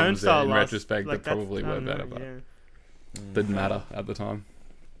lot even of albums there Turnstile in last- retrospect like that probably I were don't know, better, but yeah. didn't matter at the time.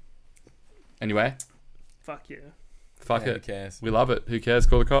 Anyway, Fuck yeah. fuck Yeah, who it. cares? We love it. Who cares?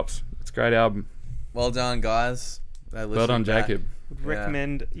 Call the cops. It's a great album. Well done, guys. Well done, Jacob. Would Yeah.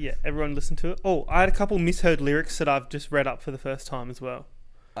 recommend, everyone listen to it. Oh, I had a couple misheard lyrics that I've just read up for the first time as well.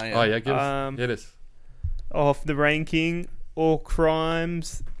 Oh, Oh yeah, give us. Hit us. Of the Rain King, all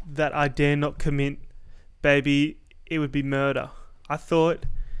crimes that I dare not commit, baby, it would be murder. I thought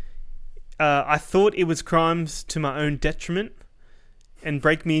it was crimes to my own detriment, and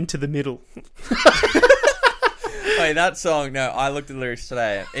break me into the middle. Wait, that song. No, I looked at the lyrics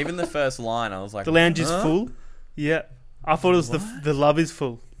today. Even the first line, I was like, The lounge is huh? full. Yeah, I thought it was the love is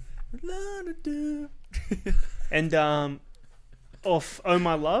full. And off Oh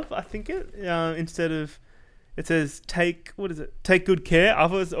My Love, I think instead of it says take good care. I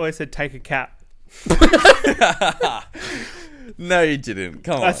thought it always said take a cap. No, you didn't.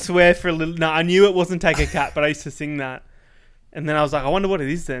 Come on. I swear for a little. No, I knew it wasn't take a cap, but I used to sing that, and then I was like, I wonder what it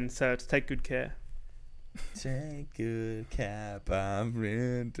is then. So it's take good care. Take good cap. I'm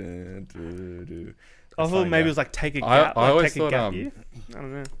I thought maybe it was like take a gap. I always take a thought, gap year. I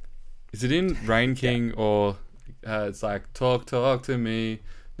don't know. Is it in Rain King or it's like talk to me?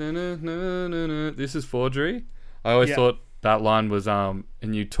 No, no, no, no, no. This is forgery. I always thought that line was and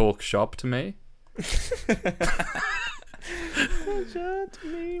you talk shop to me.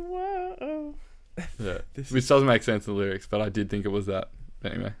 Yeah. Which doesn't make sense in the lyrics, but I did think it was that.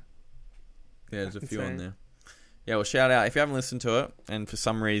 Anyway. Yeah, there's a few on Insane. there. Yeah, well, shout out. If you haven't listened to it, and for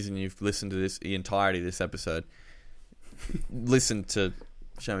some reason you've listened to the entirety of this episode, listen to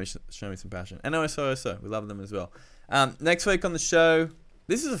Show Me Some Passion. And OSO. We love them as well. Next week on the show,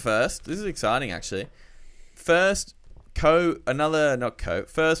 this is a first. This is exciting, actually. First podcast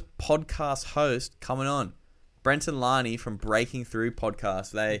host coming on. Brenton Liney from Breaking Through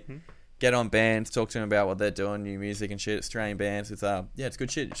podcast. They get on bands, talk to them about what they're doing, new music and shit, Australian bands. It's it's good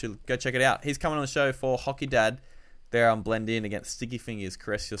shit. You should go check it out. He's coming on the show for Hockey Dad. They're on Blend In against Sticky Fingers,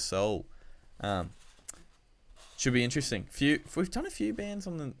 Caress Your Soul. Should be interesting. We've done a few bands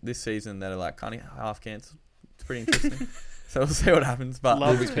on this season that are like kind of half cancelled. It's pretty interesting. So we'll see what happens. But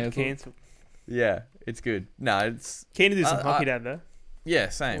Love it cancelled. yeah, it's good. No, it's Keen to do some Hockey Dad though. yeah,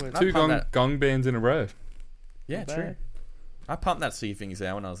 same. Always. I Two pumped that- gong bands in a row. Yeah, Not true. bad. I pumped that Sticky Fingers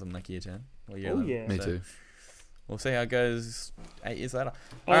out when I was in like year 10 or year 11. yeah. Me So too. We'll see how it goes 8 years later.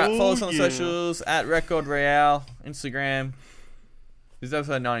 All right, follow us on the yeah. socials at Record Real, Instagram. This is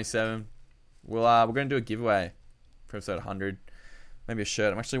episode 97. We're going to do a giveaway for episode 100. Maybe a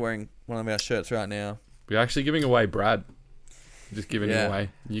shirt. I'm actually wearing one of our shirts right now. We're actually giving away Brad. We're just giving him away.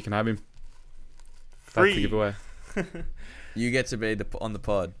 You can have him. That's Free. the giveaway. You get to be on the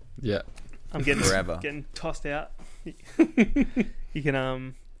pod. Yeah. I'm getting Forever. getting tossed out. You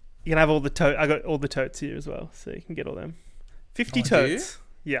can have all the tote. I got all the totes here as well, so you can get all them. 50 Oh, do totes.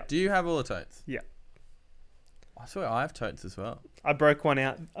 Yeah, Do you have all the totes? Yeah. I swear I have totes as well. I broke one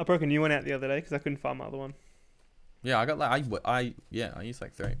out. I broke a new one out the other day because I couldn't find my other one. Yeah, I got like I used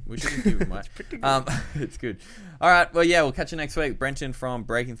like 3. We should give them away. It's good. All right, well yeah, we'll catch you next week. Brenton from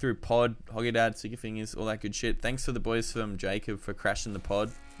Breaking Through Pod, Hoggy Dad, Sticky Fingers, all that good shit. Thanks to the boys from Jacob for crashing the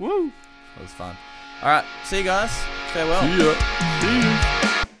pod. Woo! That was fun. All right, see you guys. Farewell. See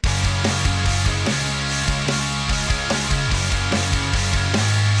ya.